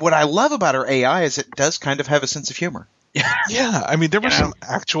 And what I love about her AI is it does kind of have a sense of humor. Yeah, I mean, there were some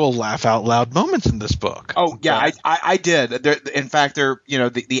actual laugh out loud moments in this book. Oh, yeah, I did. In fact,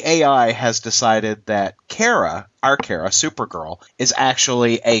 the AI has decided that Kara, Supergirl, is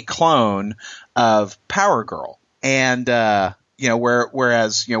actually a clone of Power Girl. And,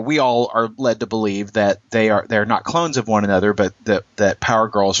 whereas we all are led to believe that they're not clones of one another, but that Power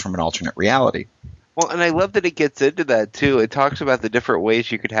Girl is from an alternate reality. Well, and I love that it gets into that too. It talks about the different ways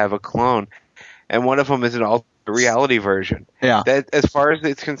you could have a clone, and one of them is an alternate reality version. Yeah. That, as far as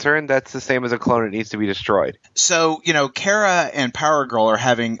it's concerned, that's the same as a clone. It needs to be destroyed. So, Kara and Power Girl are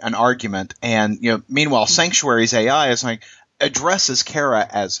having an argument, and meanwhile, Sanctuary's AI addresses Kara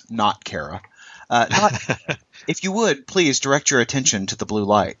as not Kara. If you would, please direct your attention to the blue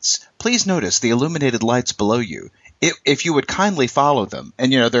lights. Please notice the illuminated lights below you. If you would kindly follow them.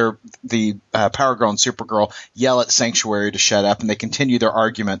 And, they're the Power Girl and Supergirl yell at Sanctuary to shut up, and they continue their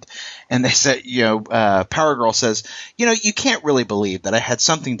argument. And they say, Power Girl says, you can't really believe that I had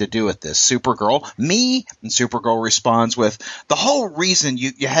something to do with this, Supergirl. Me? And Supergirl responds with, the whole reason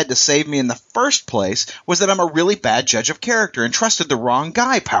you had to save me in the first place was that I'm a really bad judge of character and trusted the wrong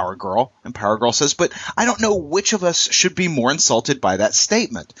guy, Power Girl. And Power Girl says, but I don't know which of us should be more insulted by that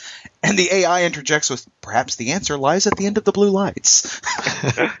statement. And the AI interjects with, perhaps the answer lies at the end of the blue lights.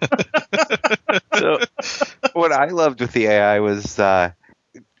 So, what I loved with the AI was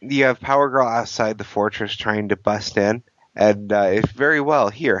you have Power Girl outside the fortress trying to bust in, and it's very well,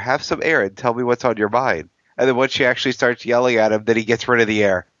 here, have some air and tell me what's on your mind. And then when she actually starts yelling at him, then he gets rid of the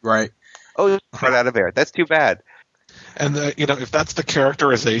air. Right. Oh, run out of air. That's too bad. And, if that's the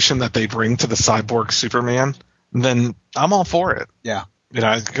characterization that they bring to the Cyborg Superman, then I'm all for it. Yeah.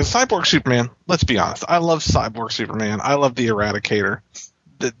 Because Cyborg Superman, let's be honest, I love Cyborg Superman. I love the Eradicator.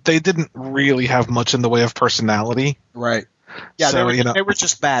 They didn't really have much in the way of personality. Right. Yeah, so, they were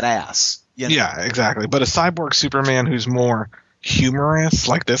just badass. You know? Yeah, exactly. But a cyborg Superman who's more humorous,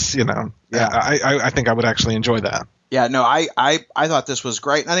 like this, I think I would actually enjoy that. Yeah, no, I thought this was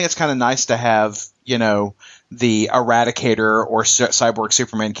great. And I think it's kind of nice to have, the Eradicator or Cyborg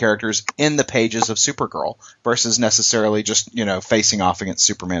Superman characters in the pages of Supergirl versus necessarily just, facing off against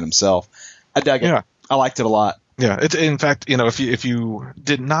Superman himself. I dug it. Yeah. I liked it a lot. Yeah, it's in fact, if you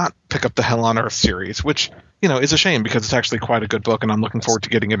did not pick up the Hell on Earth series, which, is a shame because it's actually quite a good book and I'm looking forward to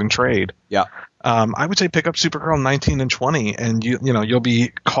getting it in trade. Yeah. I would say pick up Supergirl 19 and 20 and you'll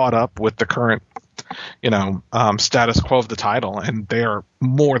be caught up with the current, status quo of the title, and they are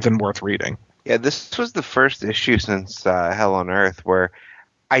more than worth reading. Yeah, this was the first issue since Hell on Earth where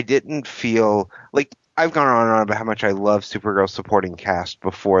I didn't feel like I've gone on and on about how much I love Supergirl's supporting cast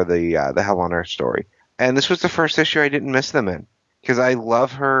before the Hell on Earth story. And this was the first issue I didn't miss them in because I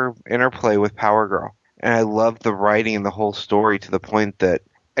love her interplay with Power Girl. And I love the writing and the whole story to the point that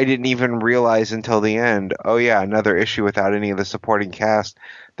I didn't even realize until the end, oh yeah, another issue without any of the supporting cast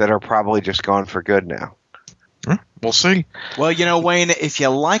that are probably just gone for good now. We'll see. Well, Wayne, if you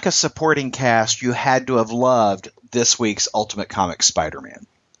like a supporting cast, you had to have loved this week's Ultimate Comics Spider-Man.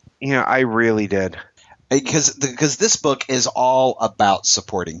 I really did. Because this book is all about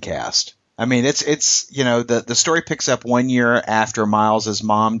supporting cast. I mean, it's the story picks up 1 year after Miles'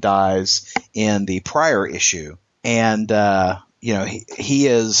 mom dies in the prior issue, and he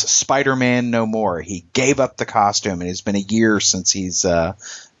is Spider-Man no more. He gave up the costume, and it's been a year since he's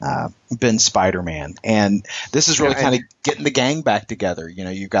been Spider-Man. And this is really kind of getting the gang back together.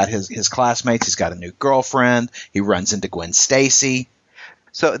 You've got his classmates. He's got a new girlfriend. He runs into Gwen Stacy.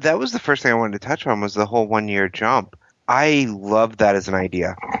 So that was the first thing I wanted to touch on was the whole 1 year jump. I loved that as an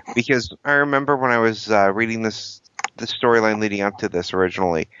idea because I remember when I was reading the storyline leading up to this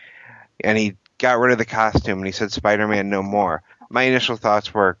originally, and he got rid of the costume and he said Spider-Man no more. My initial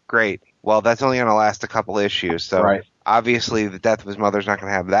thoughts were, great, well, that's only going to last a couple issues, so right. Obviously the death of his mother's not going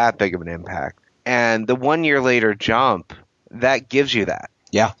to have that big of an impact. And the 1 year later jump, that gives you that.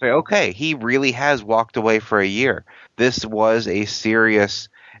 Yeah. So, okay, he really has walked away for a year. This was a serious...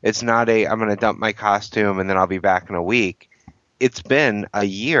 It's not I'm going to dump my costume and then I'll be back in a week. It's been a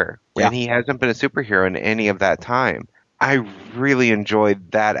year, and he hasn't been a superhero in any of that time. I really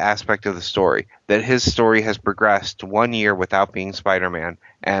enjoyed that aspect of the story, that his story has progressed 1 year without being Spider-Man,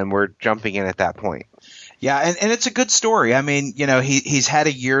 and we're jumping in at that point. Yeah, and it's a good story. I mean, he's had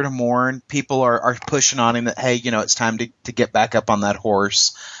a year to mourn. People are pushing on him that, hey, it's time to get back up on that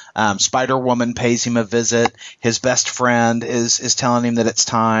horse. Spider-Woman pays him a visit. His best friend is telling him that it's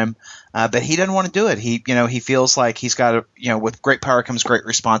time, but he doesn't want to do it. He feels like he's got with great power comes great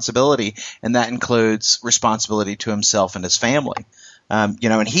responsibility, and that includes responsibility to himself and his family.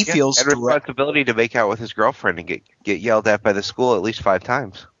 And he feels and responsibility to make out with his girlfriend and get yelled at by the school at least 5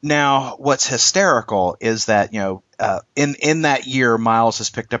 times. Now, what's hysterical is that in that year, Miles has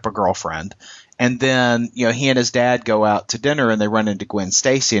picked up a girlfriend. And then, he and his dad go out to dinner and they run into Gwen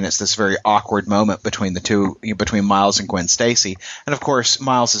Stacy, and it's this very awkward moment between the two, between Miles and Gwen Stacy. And of course,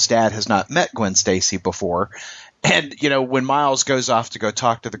 Miles' dad has not met Gwen Stacy before. And, when Miles goes off to go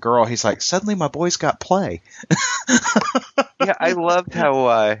talk to the girl, he's like, suddenly my boy's got play. Yeah, I loved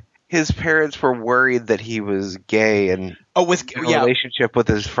how his parents were worried that he was gay and in a relationship with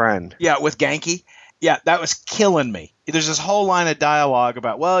his friend. Yeah, with Genki. Yeah, that was killing me. There's this whole line of dialogue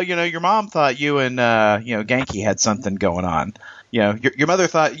about, well, your mom thought you and, Genki had something going on. Your mother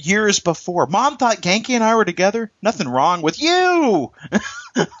thought years before. Mom thought Genki and I were together? Nothing wrong with you!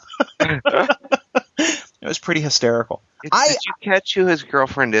 It was pretty hysterical. Did you catch who his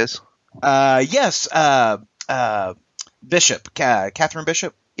girlfriend is? Yes. Bishop. Catherine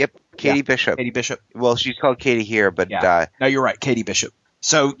Bishop? Yep, Katie Bishop. Katie Bishop. Well, she's called Katie here, but... No, you're right, Katie Bishop.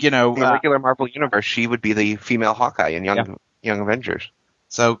 So, in the regular Marvel universe, she would be the female Hawkeye in Young Avengers.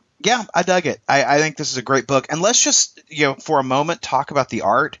 So, yeah, I dug it. I think this is a great book. And let's just, for a moment, talk about the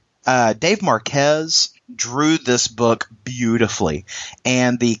art. Dave Marquez drew this book beautifully.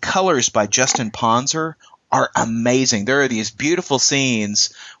 And the colors by Justin Ponzer are amazing. There are these beautiful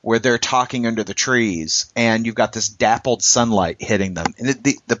scenes where they're talking under the trees, and you've got this dappled sunlight hitting them. And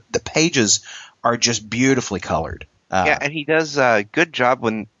the pages are just beautifully colored. And he does a good job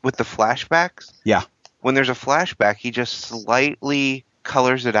with the flashbacks. Yeah. When there's a flashback, he just slightly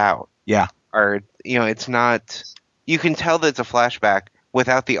colors it out. Yeah. Or, it's not – you can tell that it's a flashback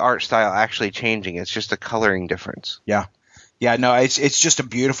without the art style actually changing. It's just a coloring difference. Yeah. Yeah, no, it's just a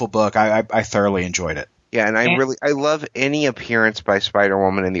beautiful book. I thoroughly enjoyed it. Yeah, and I love any appearance by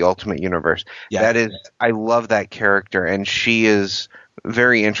Spider-Woman in the Ultimate Universe. Yeah. I love that character, and she is –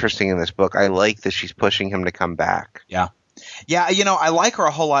 very interesting in this book. I like that she's pushing him to come back. Yeah. Yeah, I like her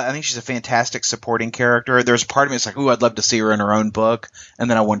a whole lot. I think she's a fantastic supporting character. There's a part of me that's like, ooh, I'd love to see her in her own book, and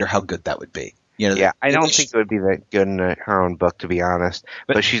then I wonder how good that would be. Yeah, I don't think it would be that good in her own book, to be honest.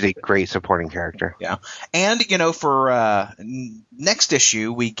 But she's a great supporting character. Yeah, and for next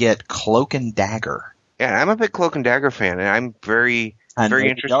issue we get Cloak and Dagger. Yeah, I'm a big Cloak and Dagger fan, and I'm very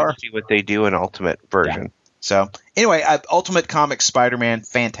interested to see what they do in Ultimate version. Yeah. So anyway, Ultimate Comics Spider-Man,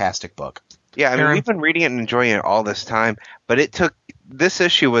 fantastic book. Yeah, I mean, we've been reading it and enjoying it all this time, but this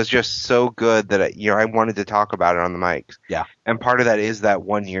issue was just so good that I wanted to talk about it on the mics. Yeah, and part of that is that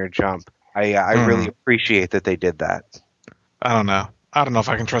 1 year jump. I really appreciate that they did that. I don't know if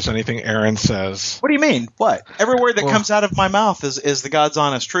I can trust anything Aaron says. What do you mean? What? Every word that comes out of my mouth is the God's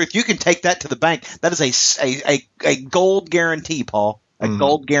honest truth. You can take that to the bank. That is a gold guarantee, Paul. A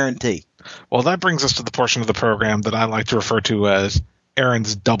gold guarantee. Well, that brings us to the portion of the program that I like to refer to as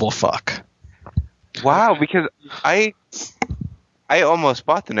Aaron's double fuck. Wow, because I almost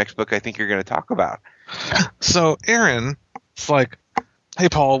bought the next book I think you're going to talk about. So Aaron's like, hey,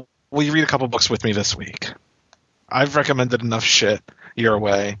 Paul, will you read a couple books with me this week? I've recommended enough shit your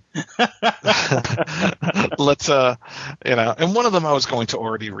way. Let's, and one of them I was going to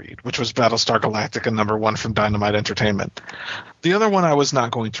already read, which was Battlestar Galactica #1 from Dynamite Entertainment. The other one I was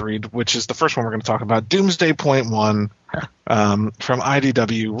not going to read, which is the first one we're going to talk about, Doomsday Point 1 from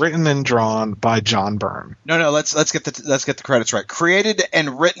IDW, written and drawn by John Byrne. No, let's get the credits right. Created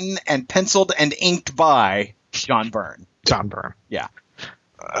and written and penciled and inked by John Byrne. John Byrne. Yeah.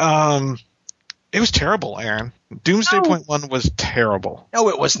 It was terrible, Aaron. Doomsday Point 1 was terrible. No,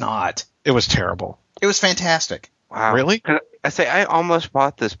 it was not. It was terrible. It was fantastic. Wow. Really? I almost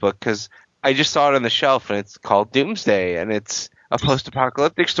bought this book because I just saw it on the shelf, and it's called Doomsday, and it's a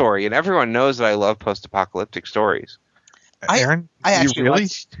post-apocalyptic story, and everyone knows that I love post-apocalyptic stories. Aaron, I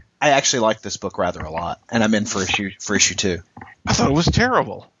actually like this book rather a lot, and I'm in for issue 2. I thought it was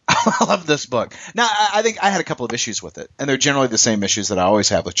terrible. I love this book. Now, I think I had a couple of issues with it, and they're generally the same issues that I always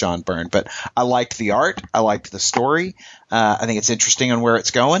have with John Byrne, but I liked the art. I liked the story. I think it's interesting on where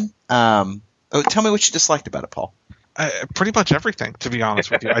it's going. Tell me what you disliked about it, Paul. Pretty much everything, to be honest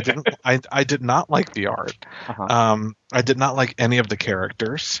with you. I did not like the art. Uh-huh. I did not like any of the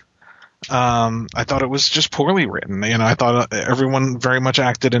characters. I thought it was just poorly written. I thought everyone very much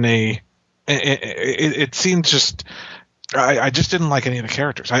acted in it seemed just... I just didn't like any of the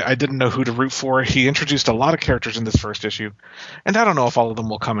characters. I didn't know who to root for. He introduced a lot of characters in this first issue, and I don't know if all of them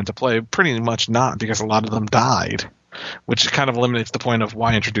will come into play. Pretty much not, because a lot of them died, which kind of eliminates the point of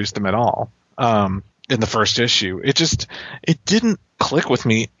why introduce them at all in the first issue. It didn't click with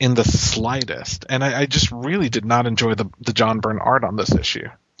me in the slightest, and I just really did not enjoy the John Byrne art on this issue.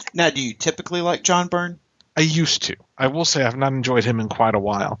 Now, do you typically like John Byrne? I used to. I will say I've not enjoyed him in quite a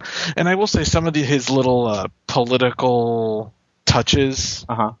while. And I will say some of his little political touches,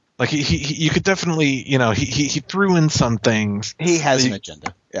 like you could definitely, he threw in some things. He has an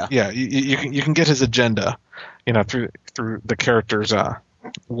agenda. Yeah. Yeah, you can get his agenda, through the characters'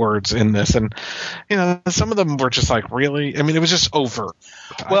 words in this. And, some of them were just like, really? I mean, it was just overt,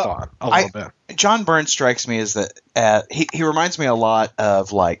 I thought, a little bit. John Byrne strikes me as that he reminds me a lot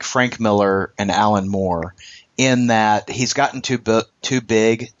of like Frank Miller and Alan Moore, in that he's gotten too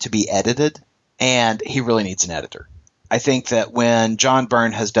big to be edited, and he really needs an editor. I think that when John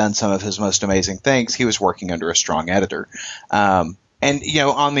Byrne has done some of his most amazing things, he was working under a strong editor. And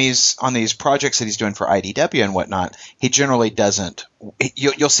on these projects that he's doing for IDW and whatnot, he generally doesn't.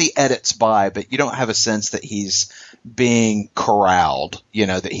 You'll see edits by, but you don't have a sense that he's being corralled.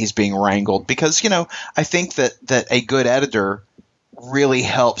 That he's being wrangled, because I think that a good editor really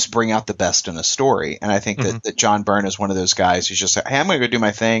helps bring out the best in a story. And I think that John Byrne is one of those guys who's just like, hey, I'm going to go do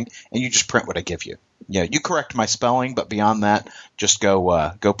my thing, and you just print what I give you. You correct my spelling, but beyond that, just go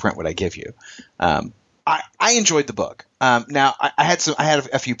print what I give you. I enjoyed the book. Now I had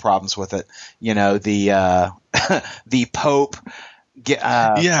a few problems with it. The Pope.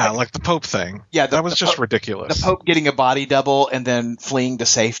 Like the Pope thing. Yeah, that was just ridiculous. The Pope getting a body double and then fleeing to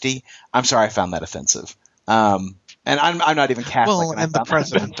safety. I'm sorry, I found that offensive. And I'm not even Catholic. Well, and the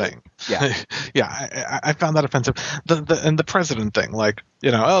president thing. Yeah, yeah, I found that offensive. The president thing, like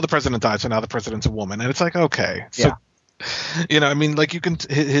the president died, so now the president's a woman, and it's like, okay, so I mean, like you can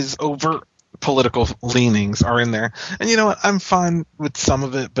his overt political leanings are in there, and I'm fine with some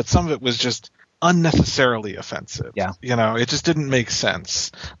of it, but some of it was just unnecessarily offensive. Yeah, it just didn't make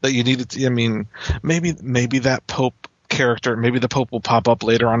sense that you needed to. I mean, maybe that Pope character, maybe the Pope will pop up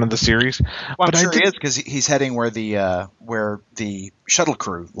later on in the series. Well, I'm sure he is, because he's heading where the shuttle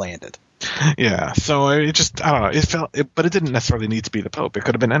crew landed. Yeah, so it just, I don't know, but it didn't necessarily need to be the Pope. It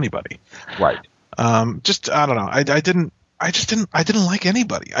could have been anybody. Right. Just, I don't know. I I didn't like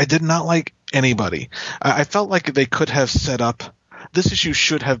anybody. I did not like anybody. I felt like they could have set up, this issue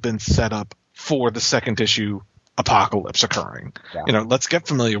should have been set up for the second issue apocalypse occurring. Yeah. Let's get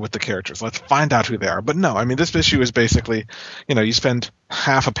familiar with the characters. Let's find out who they are. But no, I mean, this issue is basically, you spend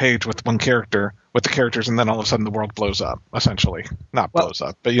half a page with one character, with the characters, and then all of a sudden the world blows up, essentially. Not blows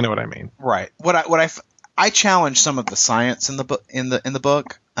up, but you know what I mean. Right. I challenge some of the science in the book, in the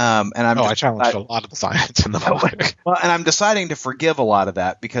book. I challenged a lot of the science in the book. Well, and I'm deciding to forgive a lot of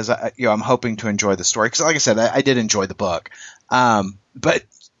that because I'm hoping to enjoy the story. Because, like I said, I did enjoy the book. But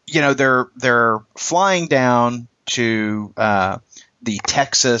they're flying down to the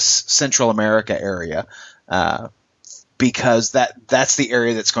Texas Central America area because that's the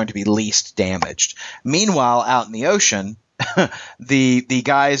area that's going to be least damaged. Meanwhile, out in the ocean, the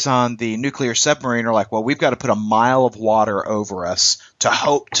guys on the nuclear submarine are like, well, we've got to put a mile of water over us to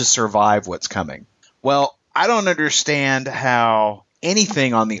hope to survive what's coming. Well, I don't understand how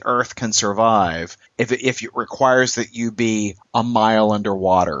anything on the Earth can survive if it requires that you be a mile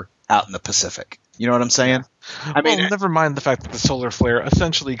underwater out in the Pacific. You know what I'm saying? I mean, never mind the fact that the solar flare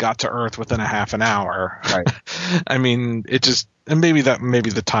essentially got to Earth within a half an hour. Right. I mean, it just, and maybe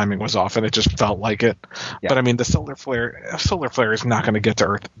the timing was off and it just felt like it. Yeah. But I mean, the solar flare is not going to get to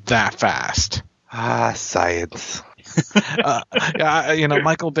Earth that fast. Science.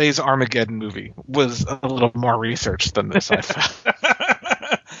 Michael Bay's Armageddon movie was a little more researched than this, I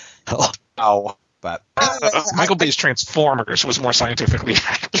felt. Oh. But Michael Bay's Transformers was more scientifically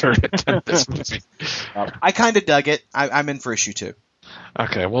accurate than this movie. I kind of dug it. I'm in for issue 2.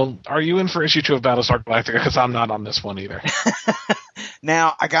 Okay, well, are you in for issue 2 of Battlestar Galactica? Because I'm not on this one either.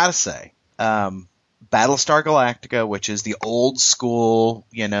 Now, I gotta say, Battlestar Galactica, which is the old school,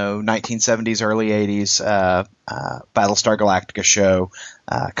 1970s, early 80s Battlestar Galactica show,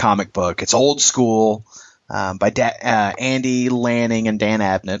 comic book. It's old school. By Andy Lanning and Dan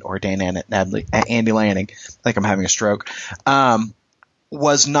Abnett, or Andy Lanning. I think I'm having a stroke.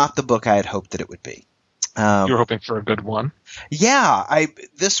 Was not the book I had hoped that it would be. You were hoping for a good one. Yeah, a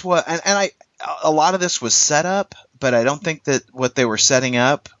lot of this was set up, but I don't think that what they were setting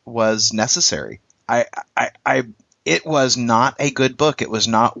up was necessary. It was not a good book. It was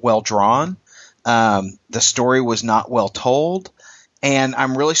not well drawn. The story was not well told. And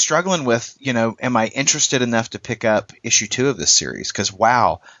I'm really struggling with, am I interested enough to pick up issue 2 of this series? Because,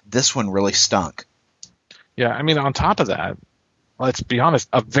 wow, this one really stunk. Yeah, I mean, on top of that, let's be honest,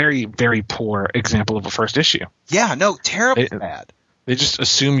 a very, very poor example of a first issue. Yeah, no, terribly bad. They just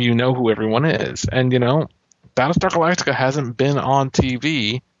assume you know who everyone is. And, Battlestar Galactica hasn't been on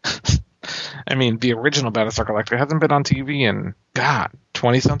TV. I mean, the original Battlestar Galactica hasn't been on TV in,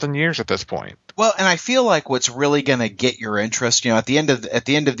 20-something years at this point. Well, and I feel like what's really going to get your interest, at the end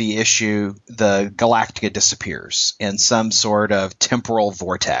of the issue, the Galactica disappears in some sort of temporal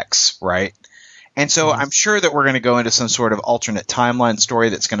vortex, right? And so I'm sure that we're going to go into some sort of alternate timeline story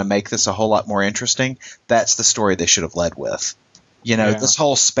that's going to make this a whole lot more interesting. That's the story they should have led with. This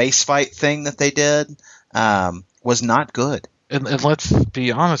whole space fight thing that they did was not good. And let's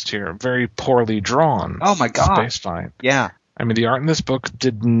be honest here, very poorly drawn. Oh my God. Space fight. Yeah. I mean, the art in this book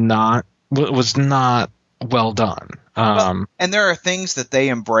was not well done. And there are things that they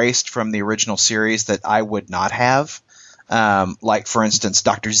embraced from the original series that I would not have. Like, for instance,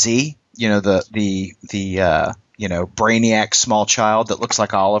 Dr. Z, the brainiac small child that looks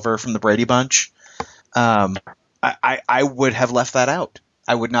like Oliver from the Brady Bunch. I would have left that out.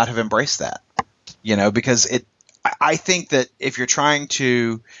 I would not have embraced that, because I think that if you're trying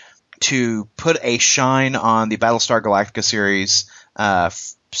to put a shine on the Battlestar Galactica series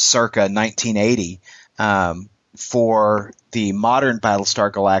circa 1980 for the modern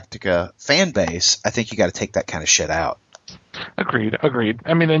Battlestar Galactica fan base, I think you got to take that kind of shit out. Agreed.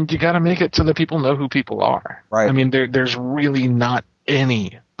 I mean, and you got to make it so that people know who people are. Right. I mean, there's really not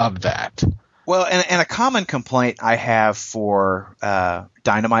any of that. Well, and a common complaint I have for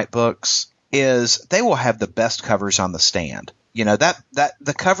Dynamite books is they will have the best covers on the stand. That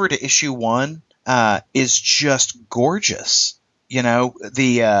the cover to issue 1 is just gorgeous.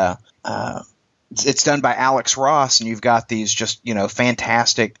 It's done by Alex Ross, and you've got these just,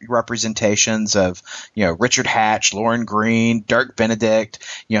 fantastic representations of, Richard Hatch, Lauren Green, Dirk Benedict,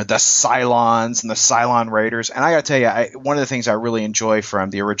 the Cylons and the Cylon Raiders. And I got to tell you, one of the things I really enjoy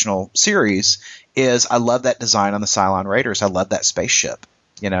from the original series is I love that design on the Cylon Raiders. I love that spaceship.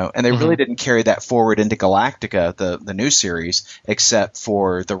 And they really didn't carry that forward into Galactica, the new series, except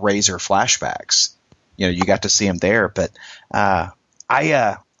for the Razor flashbacks. You got to see them there. But I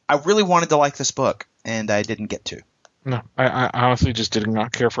really wanted to like this book, and I didn't get to. No, I honestly just did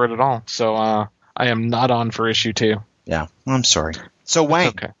not care for it at all. So I am not on for issue 2. Yeah, I'm sorry. So Wayne,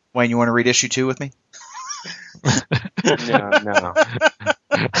 okay. Wayne, you want to read issue 2 with me? No.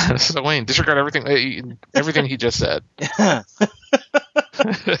 So Wayne, disregard everything he just said.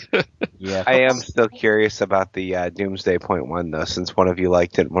 Yeah. I am still curious about the Doomsday Point 1, though, since one of you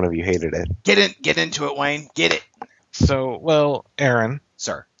liked it and one of you hated it. Get into it, Wayne. Get it. So, well, Aaron,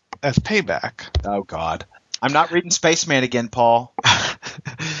 Sir. as payback. Oh, God. I'm not reading Spaceman again, Paul.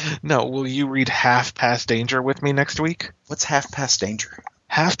 No, will you read Half Past Danger with me next week? What's Half Past Danger?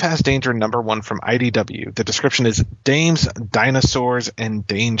 Half Past Danger #1 from IDW. The description is Dames, Dinosaurs, and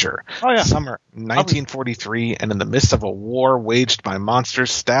Danger. Oh, yeah. Summer 1943, and in the midst of a war waged by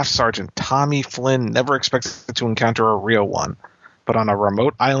monsters, Staff Sergeant Tommy Flynn never expected to encounter a real one. But on a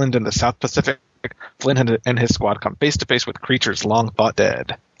remote island in the South Pacific, Flynn and his squad come face to face with creatures long thought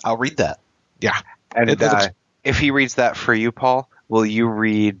dead. I'll read that. Yeah. And if he reads that for you, Paul, will you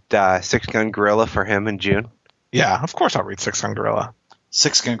read Six Gun Gorilla for him in June? Yeah, of course I'll read Six Gun Gorilla.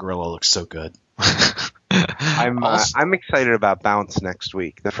 Six Gun Gorilla looks so good. I'm excited about Bounce next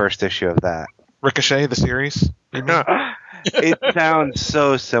week, the first issue of that. Ricochet, the series? It sounds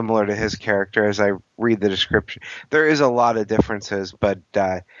so similar to his character as I read the description. There is a lot of differences, but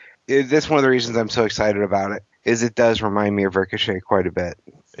that's one of the reasons I'm so excited about it, is it does remind me of Ricochet quite a bit.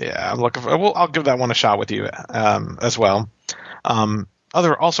 Yeah, I'm looking for. Well, I'll give that one a shot with you as well.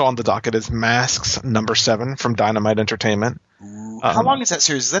 Also on the docket is Masks #7 from Dynamite Entertainment. How long is that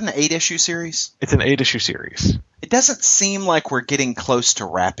series? Is that an 8-issue series? It's an 8-issue series. It doesn't seem like we're getting close to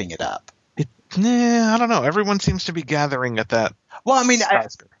wrapping it up. I don't know. Everyone seems to be gathering at that. Well, I mean,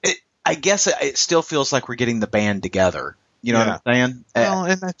 I guess it still feels like we're getting the band together. You know what I'm saying? Well,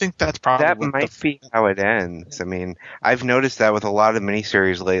 and I think that's probably that might be how it ends. I mean, I've noticed that with a lot of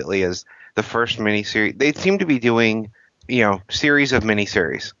miniseries lately. As the first miniseries, they seem to be doing, series of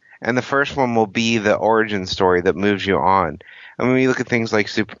miniseries, and the first one will be the origin story that moves you on. I mean, we look at things like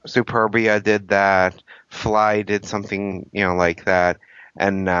Superbia did that, Fly did something, like that,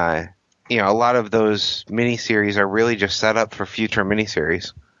 and a lot of those miniseries are really just set up for future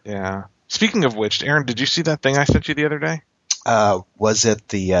miniseries. Yeah. Speaking of which, Aaron, did you see that thing I sent you the other day? Was it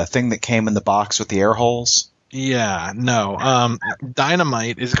the thing that came in the box with the air holes? Yeah, no.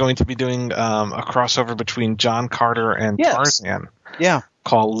 Dynamite is going to be doing a crossover between John Carter and Tarzan. Yeah.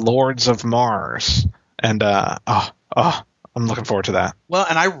 Called Lords of Mars. And, I'm looking forward to that. Well,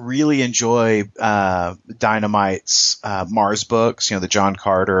 and I really enjoy Dynamite's Mars books, the John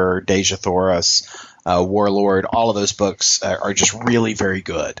Carter, Dejah Thoris, Warlord, all of those books are just really very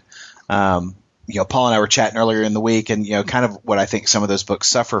good. Paul and I were chatting earlier in the week, and kind of what I think some of those books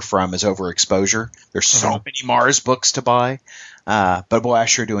suffer from is overexposure. There's so many Mars books to buy, but boy, I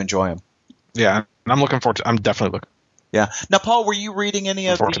sure do enjoy them. Yeah, and I'm looking forward to. I'm definitely looking. Yeah. Now, Paul, were you reading any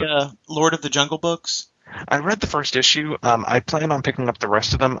of the Lord of the Jungle books? I read the first issue. I plan on picking up the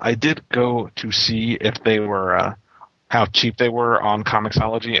rest of them. I did go to see if they were how cheap they were on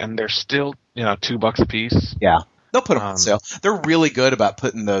Comixology, and they're still $2 a piece. Yeah. They'll put them on sale. They're really good about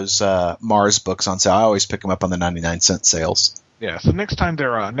putting those Mars books on sale. I always pick them up on the 99-cent sales. Yeah, so next time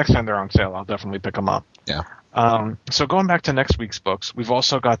they're on sale, I'll definitely pick them up. Yeah. So going back to next week's books, we've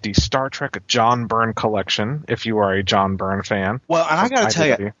also got the Star Trek John Byrne collection, if you are a John Byrne fan. Well, and I got to tell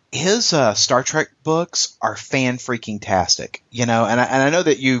you, his Star Trek books are fan-freaking-tastic, and I know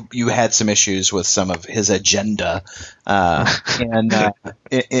that you had some issues with some of his agenda in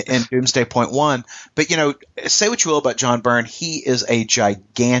Doomsday Point 1, but, say what you will about John Byrne, he is a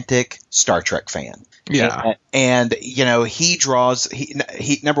gigantic Star Trek fan. Yeah. And he draws, he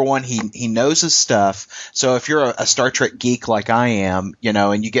number one, he knows his stuff. So if you're a Star Trek geek like I am,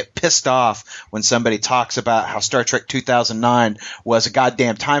 and you get pissed off when somebody talks about how Star Trek 2009 was a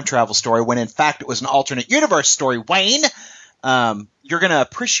goddamn time travel story when in fact it was an alternate universe story, Wayne, you're going to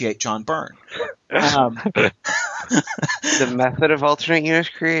appreciate John Byrne. The method of alternate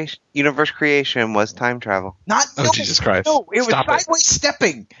universe creation was time travel. Jesus Christ. No, it was sideways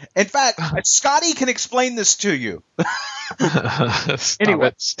stepping. In fact, Scotty can explain this to you.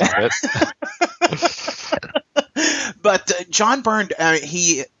 Stop it. But John Byrne,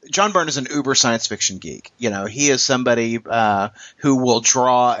 John Byrne is an uber science fiction geek. He is somebody who will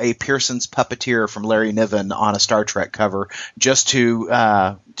draw a Pearson's Puppeteer from Larry Niven on a Star Trek cover just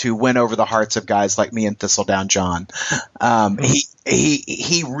to win over the hearts of guys like me and Thistledown John.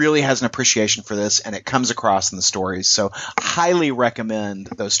 He really has an appreciation for this, and it comes across in the stories. So highly recommend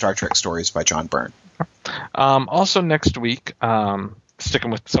those Star Trek stories by John Byrne. Also next week,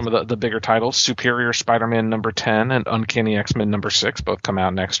 sticking with some of the bigger titles, Superior Spider-Man #10 and Uncanny X-Men #6 both come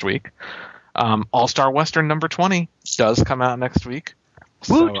out next week. All-Star Western #20 does come out next week.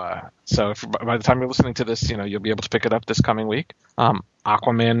 So by the time you're listening to this, you'll be able to pick it up this coming week.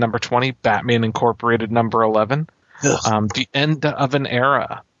 Aquaman number 20, Batman Incorporated number 11, The End of an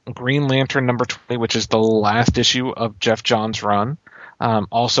Era, Green Lantern number 20, which is the last issue of Jeff Johns' run.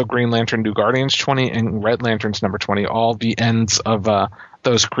 Also Green Lantern New Guardians 20 and Red Lanterns number 20, all the ends of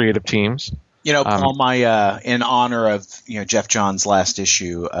those creative teams. Paul, my in honor of Jeff Johns' last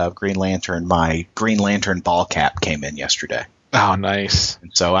issue of Green Lantern, my Green Lantern ball cap came in yesterday. Oh, nice!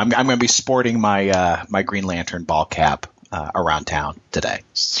 And so I'm going to be sporting my my Green Lantern ball cap around town today.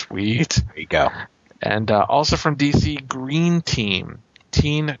 Sweet. There you go. And also from DC, Green Team,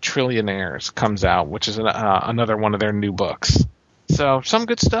 Teen Trillionaires comes out, which is another one of their new books. So some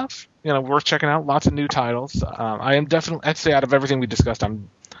good stuff, worth checking out. Lots of new titles. I am definitely, I'd say out of everything we discussed, I'm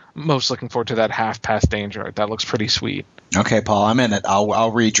most looking forward to that Half Past Danger. That looks pretty sweet. Okay, Paul, I'm in it.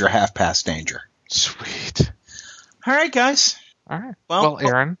 I'll read your Half Past Danger. Sweet. All right, guys. All right. Well,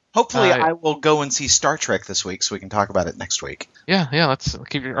 Aaron. Hopefully I will go and see Star Trek this week so we can talk about it next week. Yeah, let's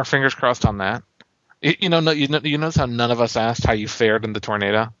keep our fingers crossed on that. You notice how none of us asked how you fared in the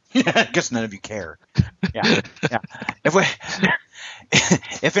tornado? Yeah, I guess none of you care. Yeah.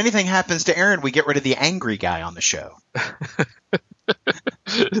 If anything happens to Aaron, we get rid of the angry guy on the show.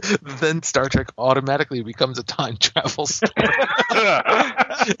 Then Star Trek automatically becomes a time travel story.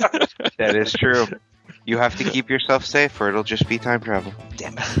 That is true. You have to keep yourself safe or it'll just be time travel.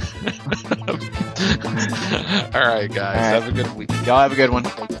 Damn it. All right, guys. All right. Have a good week. Y'all have a good one.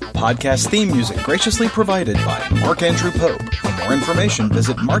 Podcast theme music graciously provided by Mark Andrew Pope. For more information,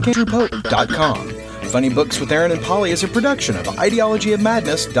 visit markandrewpope.com. Funny Books with Aaron and Polly is a production of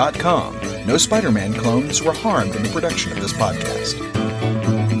ideologyofmadness.com. No Spider-Man clones were harmed in the production of this podcast.